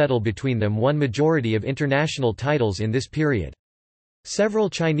Lee Settle between them won majority of international titles in this period. Several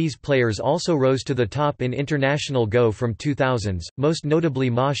Chinese players also rose to the top in international Go from 2000s, most notably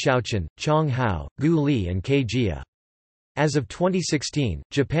Ma Xiaochen, Chong Hao, Gu Li and Kei Jia. As of 2016,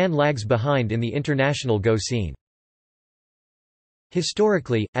 Japan lags behind in the international Go scene.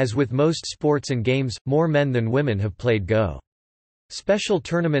 Historically, as with most sports and games, more men than women have played Go. Special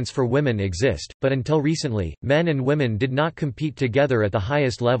tournaments for women exist, but until recently, men and women did not compete together at the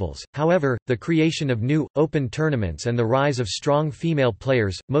highest levels. However, the creation of new, open tournaments and the rise of strong female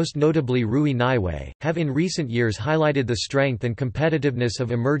players, most notably Rui Naiwei, have in recent years highlighted the strength and competitiveness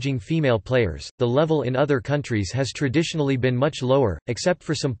of emerging female players. The level in other countries has traditionally been much lower, except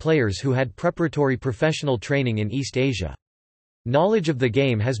for some players who had preparatory professional training in East Asia. Knowledge of the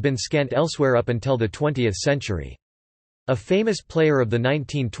game has been scant elsewhere up until the 20th century. A famous player of the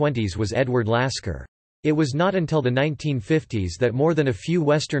 1920s was Edward Lasker. It was not until the 1950s that more than a few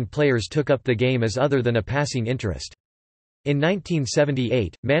Western players took up the game as other than a passing interest. In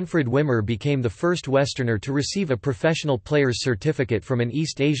 1978, Manfred Wimmer became the first Westerner to receive a professional player's certificate from an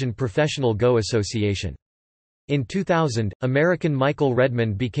East Asian Professional Go Association. In 2000, American Michael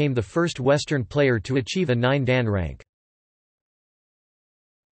Redmond became the first Western player to achieve a 9-dan rank.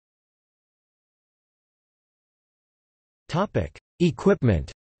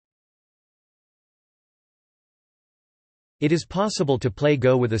 Equipment. It is possible to play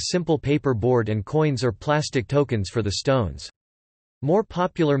Go with a simple paper board and coins or plastic tokens for the stones. More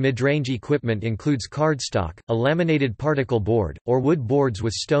popular mid-range equipment includes cardstock, a laminated particle board, or wood boards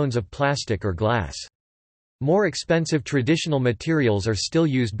with stones of plastic or glass. More expensive traditional materials are still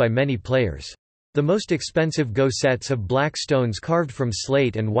used by many players. The most expensive Go sets have black stones carved from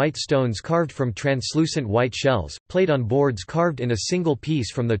slate and white stones carved from translucent white shells, played on boards carved in a single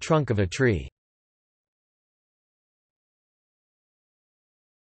piece from the trunk of a tree.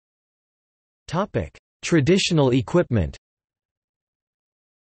 Traditional equipment.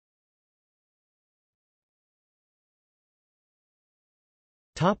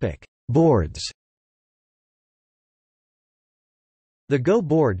 Boards. The Go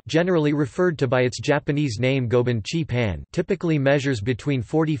board, generally referred to by its Japanese name Goban Chi Pan, typically measures between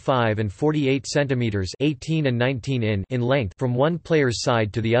 45 and 48 cm (18 and 19 in length from one player's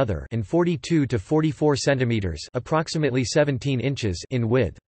side to the other, and 42 to 44 cm (approximately 17 inches) in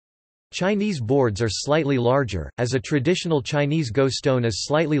width. Chinese boards are slightly larger, as a traditional Chinese Go stone is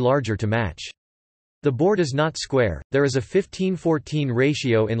slightly larger to match. The board is not square, there is a 15:14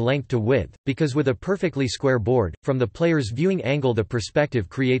 ratio in length to width, because with a perfectly square board, from the player's viewing angle the perspective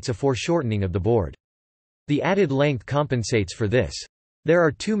creates a foreshortening of the board. The added length compensates for this. There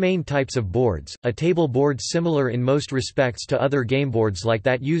are two main types of boards, a table board similar in most respects to other game boards like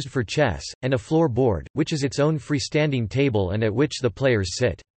that used for chess, and a floor board, which is its own freestanding table and at which the players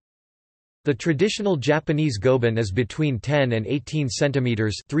sit. The traditional Japanese goban is between 10 and 18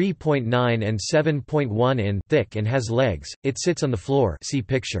 cm (3.9 and 7.1 in) thick and has legs. It sits on the floor. See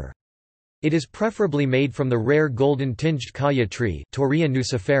picture. It is preferably made from the rare golden-tinged kaya tree, Torreya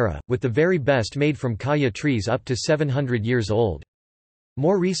nucifera, with the very best made from kaya trees up to 700 years old.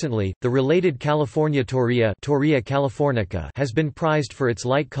 More recently, the related California Torreya, Torreya californica, has been prized for its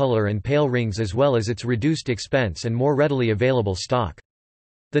light color and pale rings as well as its reduced expense and more readily available stock.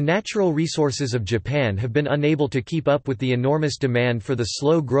 The natural resources of Japan have been unable to keep up with the enormous demand for the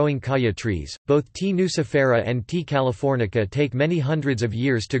slow-growing kaya trees. Both T. nucifera and T. californica take many hundreds of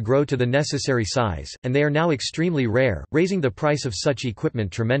years to grow to the necessary size, and they are now extremely rare, raising the price of such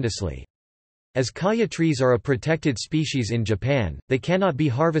equipment tremendously. As kaya trees are a protected species in Japan, they cannot be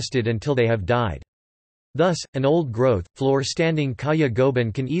harvested until they have died. Thus, an old-growth, floor-standing kaya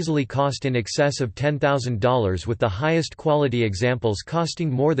goban can easily cost in excess of $10,000 with the highest quality examples costing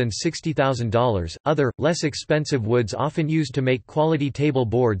more than $60,000. Other, less expensive woods often used to make quality table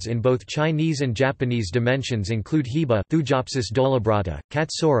boards in both Chinese and Japanese dimensions include hiba Thujopsis dolibrata,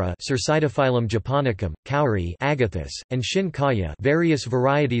 katsura Cercidophyllum japonicum, kauri agathis, and shin kaya various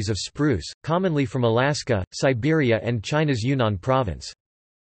varieties of spruce, commonly from Alaska, Siberia and China's Yunnan province.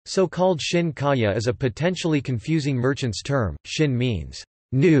 So-called shin kaya is a potentially confusing merchant's term. Shin means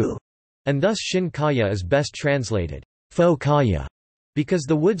new, and thus Shin Kaya is best translated, faux kaya, because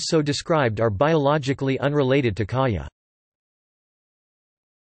the woods so described are biologically unrelated to kaya.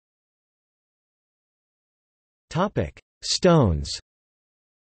 Stones.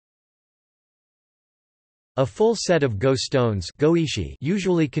 A full set of go stones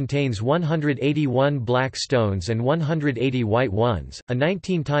usually contains 181 black stones and 180 white ones. A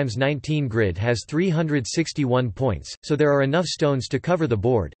 19 x 19 grid has 361 points, so there are enough stones to cover the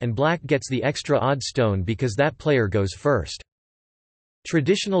board, and black gets the extra odd stone because that player goes first.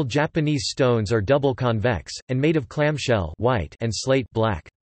 Traditional Japanese stones are double convex, and made of clamshell white and slate black.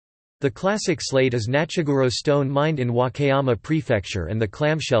 The classic slate is Nachiguro stone mined in Wakayama Prefecture and the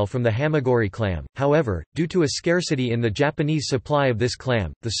clamshell from the Hamagori clam. However, due to a scarcity in the Japanese supply of this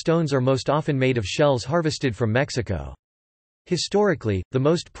clam, the stones are most often made of shells harvested from Mexico. Historically, the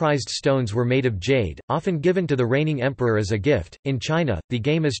most prized stones were made of jade, often given to the reigning emperor as a gift. In China, the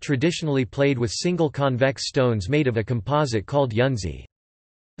game is traditionally played with single convex stones made of a composite called yunzi.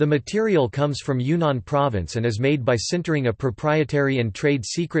 The material comes from Yunnan province and is made by sintering a proprietary and trade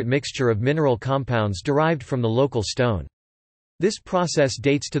secret mixture of mineral compounds derived from the local stone. This process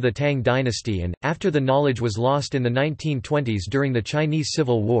dates to the Tang dynasty and, after the knowledge was lost in the 1920s during the Chinese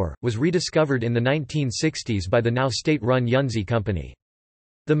Civil War, was rediscovered in the 1960s by the now state-run Yunzi Company.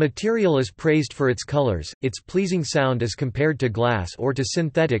 The material is praised for its colors, its pleasing sound as compared to glass or to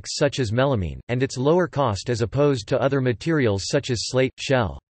synthetics such as melamine, and its lower cost as opposed to other materials such as slate,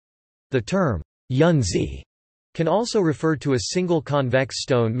 shell. The term, yunzi, can also refer to a single convex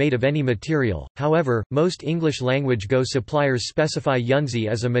stone made of any material. However, most English-language Go suppliers specify yunzi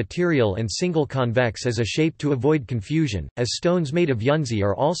as a material and single convex as a shape to avoid confusion, as stones made of yunzi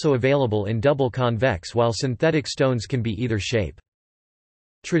are also available in double convex while synthetic stones can be either shape.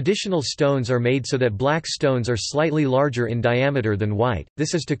 Traditional stones are made so that black stones are slightly larger in diameter than white.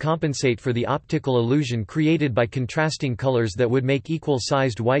 This is to compensate for the optical illusion created by contrasting colors that would make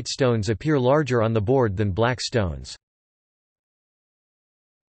equal-sized white stones appear larger on the board than black stones.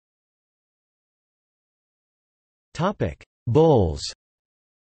 Topic: Bowls.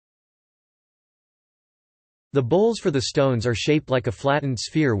 The bowls for the stones are shaped like a flattened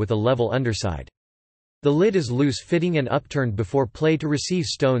sphere with a level underside. The lid is loose-fitting and upturned before play to receive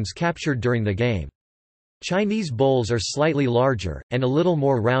stones captured during the game. Chinese bowls are slightly larger, and a little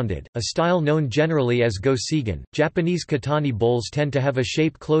more rounded, a style known generally as go seigan. Japanese katani bowls tend to have a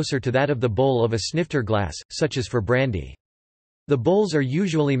shape closer to that of the bowl of a snifter glass, such as for brandy. The bowls are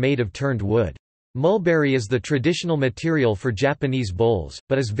usually made of turned wood. Mulberry is the traditional material for Japanese bowls,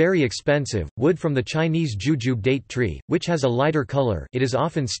 but is very expensive. Wood from the Chinese jujube date tree, which has a lighter color, it is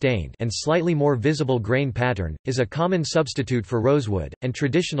often stained, and slightly more visible grain pattern, is a common substitute for rosewood, and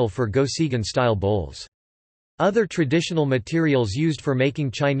traditional for go seigan style bowls. Other traditional materials used for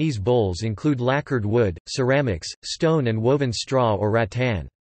making Chinese bowls include lacquered wood, ceramics, stone and woven straw or rattan.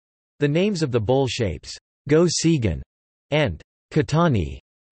 The names of the bowl shapes, go seigan and katani,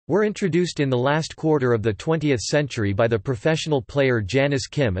 were introduced in the last quarter of the 20th century by the professional player Janice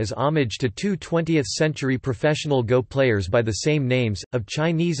Kim as homage to two 20th-century professional Go players by the same names, of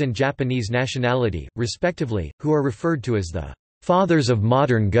Chinese and Japanese nationality, respectively, who are referred to as the fathers of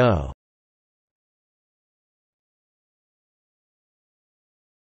modern Go.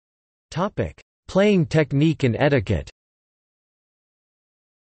 Playing technique and etiquette.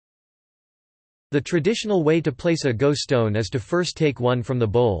 The traditional way to place a go stone is to first take one from the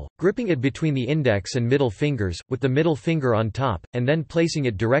bowl, gripping it between the index and middle fingers, with the middle finger on top, and then placing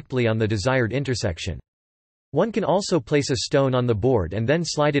it directly on the desired intersection. One can also place a stone on the board and then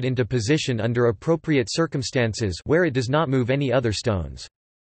slide it into position under appropriate circumstances where it does not move any other stones.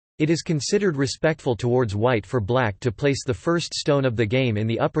 It is considered respectful towards white for black to place the first stone of the game in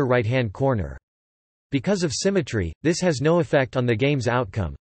the upper right-hand corner. Because of symmetry, this has no effect on the game's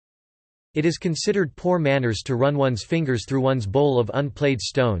outcome. It is considered poor manners to run one's fingers through one's bowl of unplayed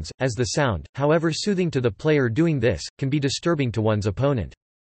stones, as the sound, however soothing to the player doing this, can be disturbing to one's opponent.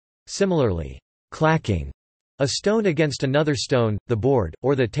 Similarly, clacking a stone against another stone, the board,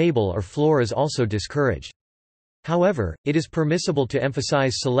 or the table or floor is also discouraged. However, it is permissible to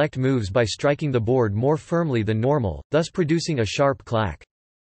emphasize select moves by striking the board more firmly than normal, thus producing a sharp clack.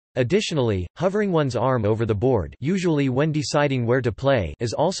 Additionally, hovering one's arm over the board, usually when deciding where to play,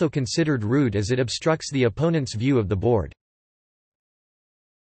 is also considered rude as it obstructs the opponent's view of the board.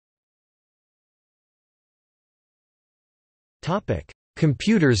 Topic: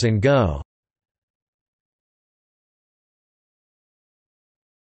 Computers and Go.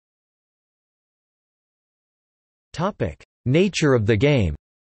 Topic: Nature of the game.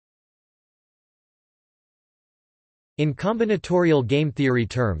 In combinatorial game theory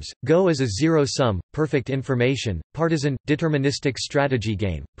terms, Go is a zero-sum, perfect information, partisan, deterministic strategy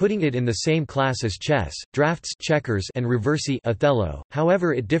game, putting it in the same class as chess, drafts checkers and reversi Othello.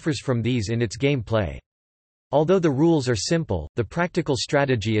 However, it differs from these in its gameplay. Although the rules are simple, the practical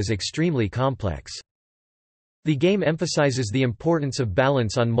strategy is extremely complex. The game emphasizes the importance of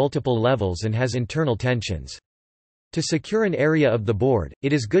balance on multiple levels and has internal tensions. To secure an area of the board,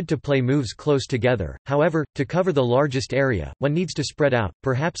 it is good to play moves close together. However, to cover the largest area, one needs to spread out,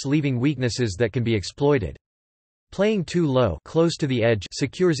 perhaps leaving weaknesses that can be exploited. Playing too low, close to the edge,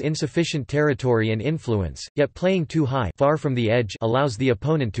 secures insufficient territory and influence, yet playing too high, far from the edge, allows the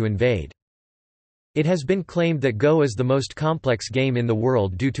opponent to invade. It has been claimed that Go is the most complex game in the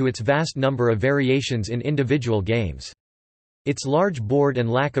world due to its vast number of variations in individual games. Its large board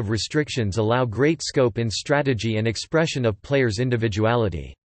and lack of restrictions allow great scope in strategy and expression of players'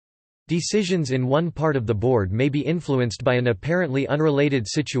 individuality. Decisions in one part of the board may be influenced by an apparently unrelated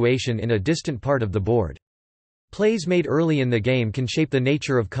situation in a distant part of the board. Plays made early in the game can shape the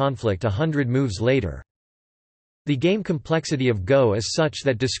nature of conflict 100 moves later. The game complexity of Go is such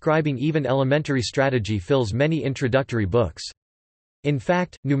that describing even elementary strategy fills many introductory books. In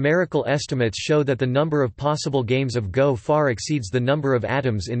fact, numerical estimates show that the number of possible games of Go far exceeds the number of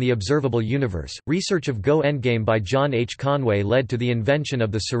atoms in the observable universe. Research of Go Endgame by John H. Conway led to the invention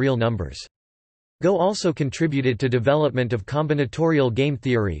of the surreal numbers. Go also contributed to development of combinatorial game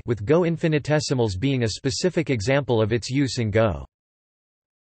theory, with Go infinitesimals being a specific example of its use in Go.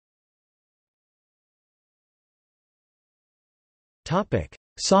 Topic: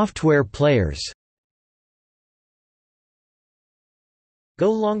 Software players.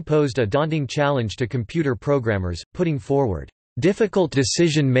 Go long posed a daunting challenge to computer programmers, putting forward difficult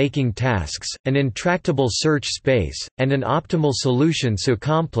decision-making tasks, an intractable search space, and an optimal solution so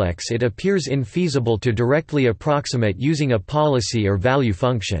complex it appears infeasible to directly approximate using a policy or value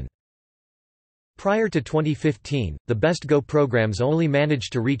function. Prior to 2015, the best Go programs only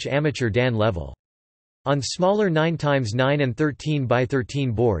managed to reach amateur Dan level. On smaller 9x9 and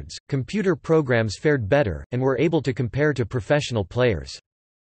 13x13 boards, computer programs fared better, and were able to compare to professional players.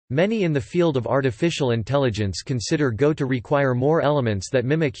 Many in the field of artificial intelligence consider Go to require more elements that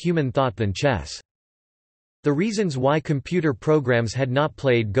mimic human thought than chess. The reasons why computer programs had not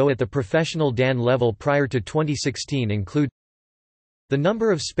played Go at the professional Dan level prior to 2016 include: the number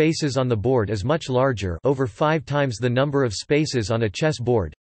of spaces on the board is much larger, over 5 times the number of spaces on a chess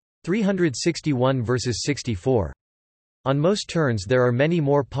board, 361 versus 64. On most turns there are many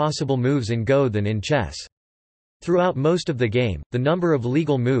more possible moves in Go than in chess. Throughout most of the game, the number of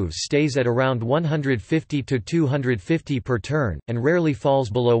legal moves stays at around 150 to 250 per turn, and rarely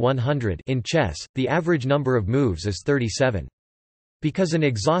falls below 100. In chess, the average number of moves is 37. Because an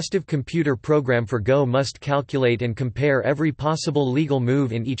exhaustive computer program for Go must calculate and compare every possible legal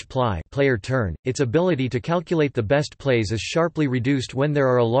move in each player turn, its ability to calculate the best plays is sharply reduced when there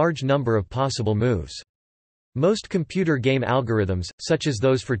are a large number of possible moves. Most computer game algorithms, such as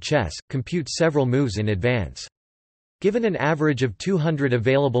those for chess, compute several moves in advance. Given an average of 200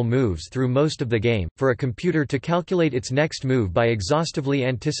 available moves through most of the game, for a computer to calculate its next move by exhaustively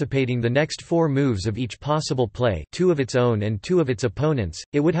anticipating the next 4 moves of each possible play, 2 of its own and 2 of its opponents,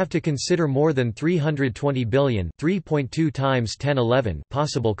 it would have to consider more than 320 billion (3.2 times 1011)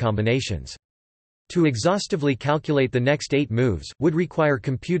 possible combinations. To exhaustively calculate the next 8 moves, would require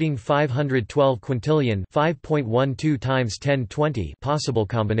computing 512 quintillion (5.12 times 1020) possible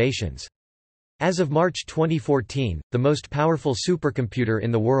combinations. As of March 2014, the most powerful supercomputer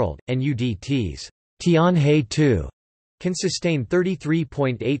in the world, NUDT's Tianhe 2, can sustain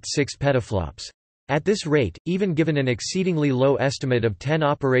 33.86 petaflops. At this rate, even given an exceedingly low estimate of 10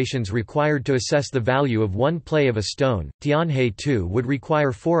 operations required to assess the value of one play of a stone, Tianhe 2 would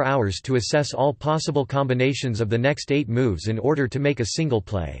require 4 hours to assess all possible combinations of the next 8 moves in order to make a single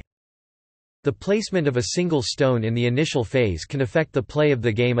play. The placement of a single stone in the initial phase can affect the play of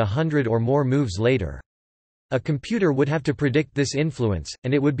the game 100 or more moves later. A computer would have to predict this influence,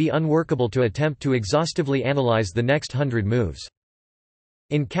 and it would be unworkable to attempt to exhaustively analyze the next 100 moves.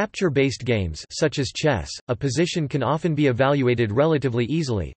 In capture-based games such as chess, a position can often be evaluated relatively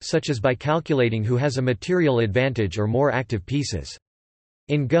easily, such as by calculating who has a material advantage or more active pieces.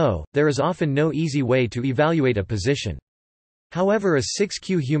 In Go, there is often no easy way to evaluate a position. However, a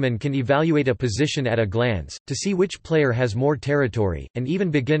 6Q human can evaluate a position at a glance, to see which player has more territory, and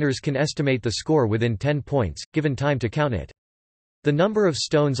even beginners can estimate the score within 10 points, given time to count it. The number of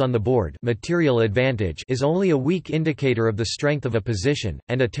stones on the board, material advantage, is only a weak indicator of the strength of a position,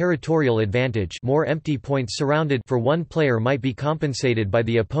 and a territorial advantage, more empty points surrounded for one player, might be compensated by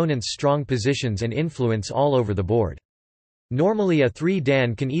the opponent's strong positions and influence all over the board. Normally a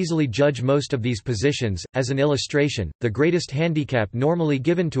 3-dan can easily judge most of these positions. As an illustration, the greatest handicap normally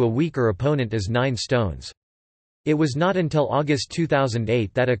given to a weaker opponent is 9 stones. It was not until August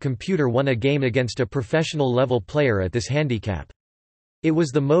 2008 that a computer won a game against a professional-level player at this handicap. It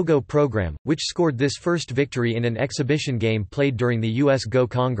was the Mogo program, which scored this first victory in an exhibition game played during the U.S. Go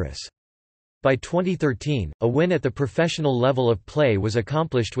Congress. By 2013, a win at the professional level of play was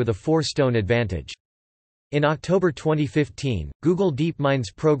accomplished with a 4-stone advantage. In October 2015, Google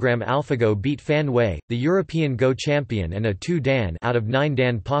DeepMind's program AlphaGo beat Fan Wei, the European Go champion and a 2-dan out of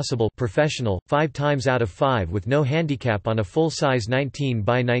 9-dan possible professional, 5 times out of 5 with no handicap on a full-size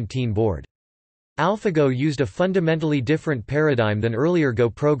 19x19 board. AlphaGo used a fundamentally different paradigm than earlier Go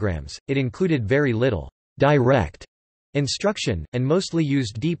programs. It included very little direct instruction, and mostly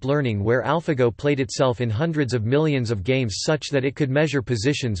used deep learning where AlphaGo played itself in hundreds of millions of games such that it could measure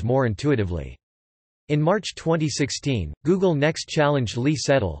positions more intuitively. In March 2016, Google next challenged Lee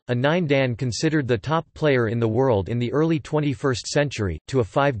Sedol, a 9-dan considered the top player in the world in the early 21st century, to a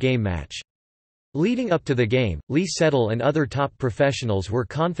 5-game match. Leading up to the game, Lee Sedol and other top professionals were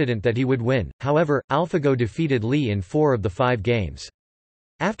confident that he would win, however, AlphaGo defeated Lee in 4 of the 5 games.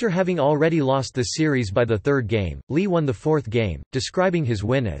 After having already lost the series by the 3rd game, Lee won the 4th game, describing his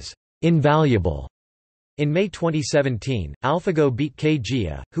win as invaluable. In May 2017, AlphaGo beat Kei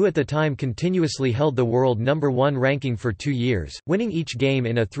Jia, who at the time continuously held the world #1 ranking for 2 years, winning each game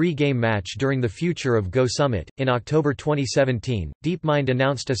in a 3-game match during the Future of Go Summit. In October 2017, DeepMind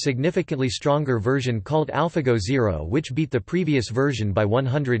announced a significantly stronger version called AlphaGo Zero, which beat the previous version by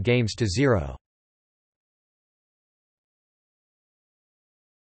 100 games to 0.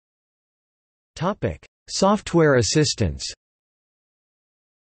 Topic: Software assistance.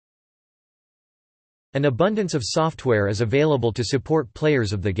 An abundance of software is available to support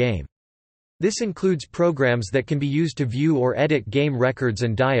players of the game. This includes programs that can be used to view or edit game records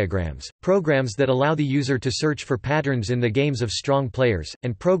and diagrams, programs that allow the user to search for patterns in the games of strong players,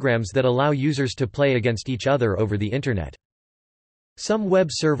 and programs that allow users to play against each other over the Internet. Some web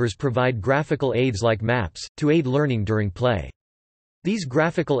servers provide graphical aids like maps, to aid learning during play. These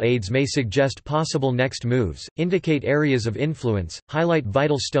graphical aids may suggest possible next moves, indicate areas of influence, highlight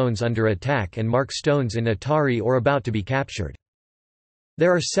vital stones under attack and mark stones in Atari or about to be captured.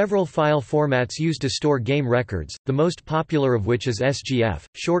 There are several file formats used to store game records, the most popular of which is SGF,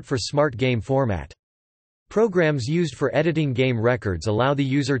 short for Smart Game Format. Programs used for editing game records allow the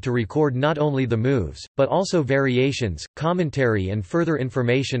user to record not only the moves, but also variations, commentary, and further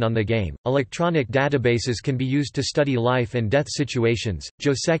information on the game. Electronic databases can be used to study life and death situations,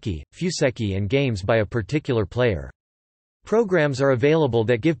 joseki, fuseki, and games by a particular player. Programs are available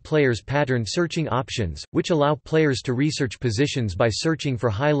that give players pattern searching options, which allow players to research positions by searching for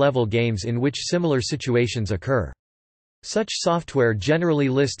high-level games in which similar situations occur. Such software generally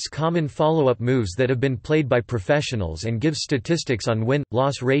lists common follow-up moves that have been played by professionals and gives statistics on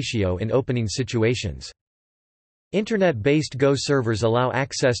win-loss ratio in opening situations. Internet-based Go servers allow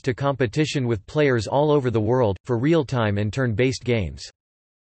access to competition with players all over the world, for real-time and turn-based games.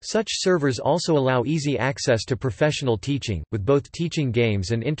 Such servers also allow easy access to professional teaching, with both teaching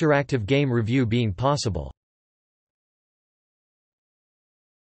games and interactive game review being possible.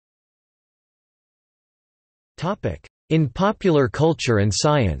 In popular culture and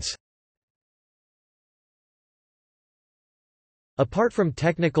science. Apart from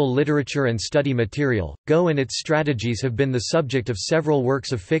technical literature and study material, Go and its strategies have been the subject of several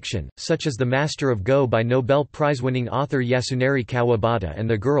works of fiction, such as The Master of Go by Nobel Prize-winning author Yasunari Kawabata and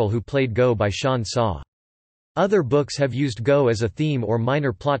The Girl Who Played Go by Sean Saw. Other books have used Go as a theme or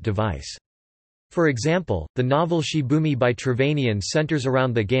minor plot device. For example, the novel Shibumi by Trevanian centers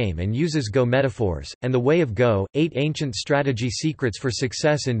around the game and uses Go metaphors, and The Way of Go, 8 Ancient Strategy Secrets for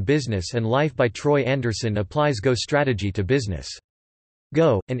Success in Business and Life by Troy Anderson applies Go strategy to business.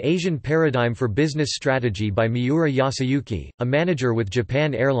 Go, An Asian Paradigm for Business Strategy by Miura Yasuyuki, a manager with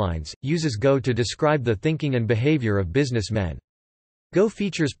Japan Airlines, uses Go to describe the thinking and behavior of businessmen. Go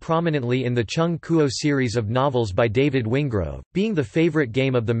features prominently in the Chung Kuo series of novels by David Wingrove, being the favorite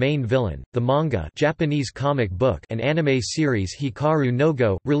game of the main villain. The manga Japanese comic book and anime series Hikaru no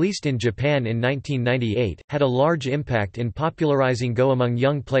Go, released in Japan in 1998, had a large impact in popularizing Go among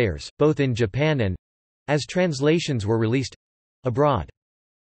young players, both in Japan and—as translations were released—abroad.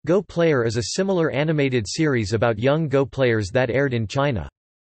 Go Player is a similar animated series about young Go players that aired in China.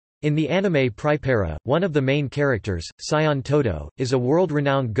 In the anime Pripera, one of the main characters, Sion Toto, is a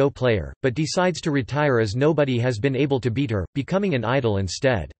world-renowned Go player, but decides to retire as nobody has been able to beat her, becoming an idol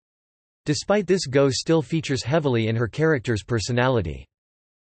instead. Despite this, Go still features heavily in her character's personality.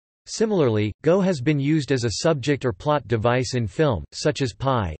 Similarly, Go has been used as a subject or plot device in film, such as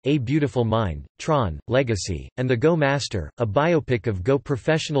Pi, A Beautiful Mind, Tron, Legacy, and The Go Master, a biopic of Go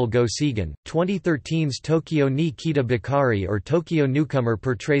professional Go Seigan. 2013's Tokyo ni Kita Bakari or Tokyo Newcomer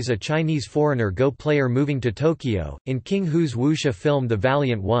portrays a Chinese foreigner Go player moving to Tokyo. In King Hu's wuxia film The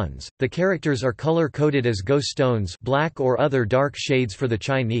Valiant Ones, the characters are color-coded as Go stones, black or other dark shades for the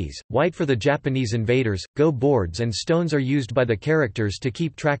Chinese, white for the Japanese invaders. Go boards and stones are used by the characters to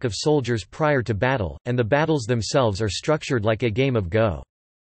keep track of soldiers prior to battle, and the battles themselves are structured like a game of Go.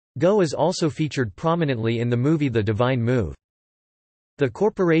 Go is also featured prominently in the movie The Divine Move. The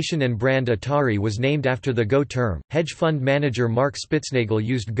corporation and brand Atari was named after the Go term. Hedge fund manager Mark Spitznagel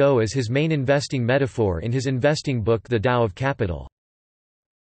used Go as his main investing metaphor in his investing book The Tao of Capital.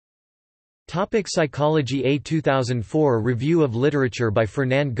 Psychology. A 2004 review of literature by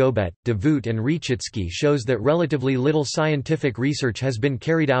Fernand Gobet, De Voot and Rechitsky shows that relatively little scientific research has been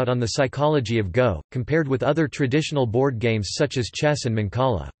carried out on the psychology of Go, compared with other traditional board games such as chess and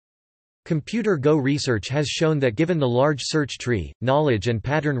Mancala. Computer Go research has shown that given the large search tree, knowledge and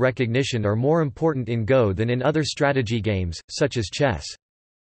pattern recognition are more important in Go than in other strategy games, such as chess.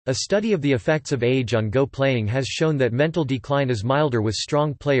 A study of the effects of age on Go playing has shown that mental decline is milder with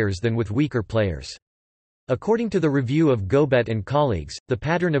strong players than with weaker players. According to the review of Gobet and colleagues, the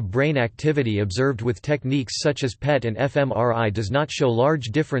pattern of brain activity observed with techniques such as PET and fMRI does not show large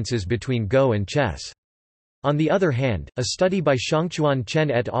differences between Go and chess. On the other hand, a study by Shangchuan Chen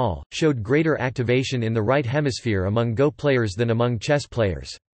et al. Showed greater activation in the right hemisphere among Go players than among chess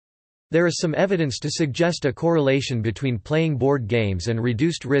players. There is some evidence to suggest a correlation between playing board games and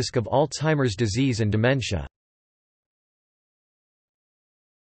reduced risk of Alzheimer's disease and dementia.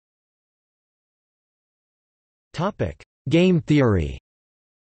 Game theory.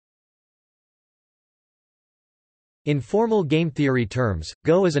 In formal game theory terms,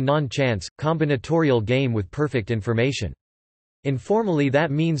 Go is a non-chance, combinatorial game with perfect information. Informally, that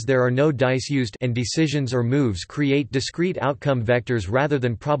means there are no dice used and decisions or moves create discrete outcome vectors rather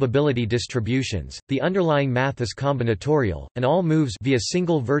than probability distributions. The underlying math is combinatorial, and all moves via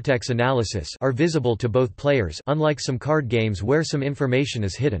single vertex analysis are visible to both players, unlike some card games where some information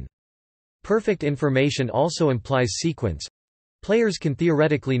is hidden. Perfect information also implies sequence. Players can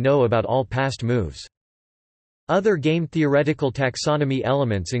theoretically know about all past moves. Other game-theoretical taxonomy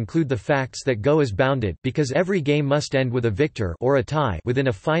elements include the facts that Go is bounded because every game must end with a victor or a tie within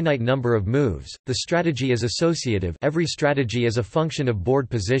a finite number of moves. The strategy is associative. Every strategy is a function of board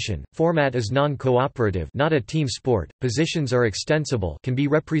position. Format is non-cooperative, not a team sport. Positions are extensible, can be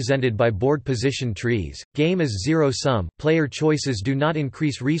represented by board position trees. Game is zero-sum. Player choices do not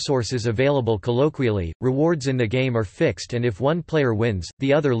increase resources available colloquially. Rewards in the game are fixed, and if one player wins,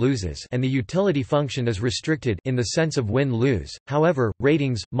 the other loses, and the utility function is restricted in the sense of win-lose. However,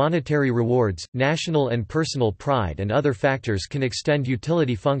 ratings, monetary rewards, national and personal pride and other factors can extend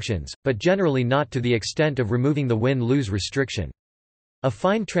utility functions, but generally not to the extent of removing the win-lose restriction.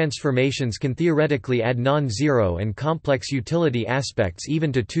 Affine transformations can theoretically add non-zero and complex utility aspects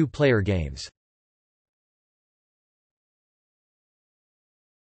even to two-player games.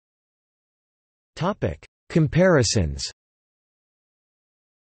 Comparisons.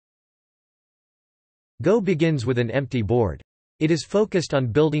 Go begins with an empty board. It is focused on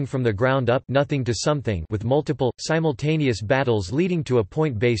building from the ground up, nothing to something, with multiple, simultaneous battles leading to a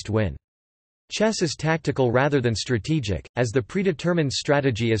point-based win. Chess is tactical rather than strategic, as the predetermined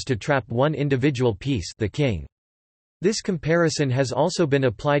strategy is to trap one individual piece, the king. This comparison has also been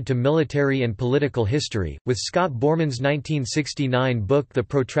applied to military and political history, with Scott Borman's 1969 book The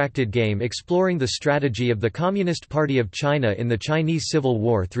Protracted Game exploring the strategy of the Communist Party of China in the Chinese Civil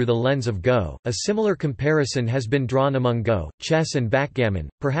War through the lens of Go. A similar comparison has been drawn among Go, chess and backgammon,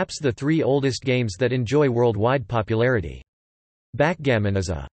 perhaps the three oldest games that enjoy worldwide popularity. Backgammon is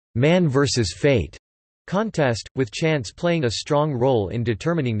a man versus fate contest, with chance playing a strong role in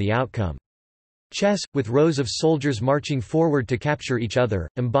determining the outcome. Chess, with rows of soldiers marching forward to capture each other,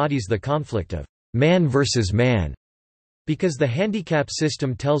 embodies the conflict of man versus man. Because the handicap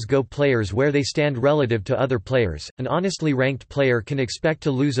system tells Go players where they stand relative to other players, an honestly ranked player can expect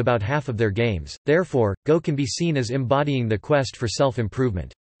to lose about half of their games. Therefore, Go can be seen as embodying the quest for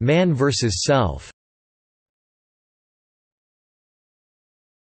self-improvement. Man versus self.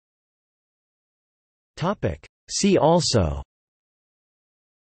 See also: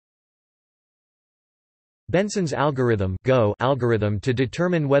 Benson's algorithm, Go algorithm to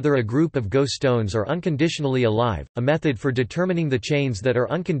determine whether a group of Go stones are unconditionally alive, a method for determining the chains that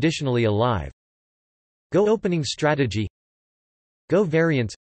are unconditionally alive. Go opening strategy. Go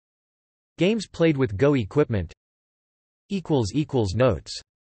variants. Games played with Go equipment. Notes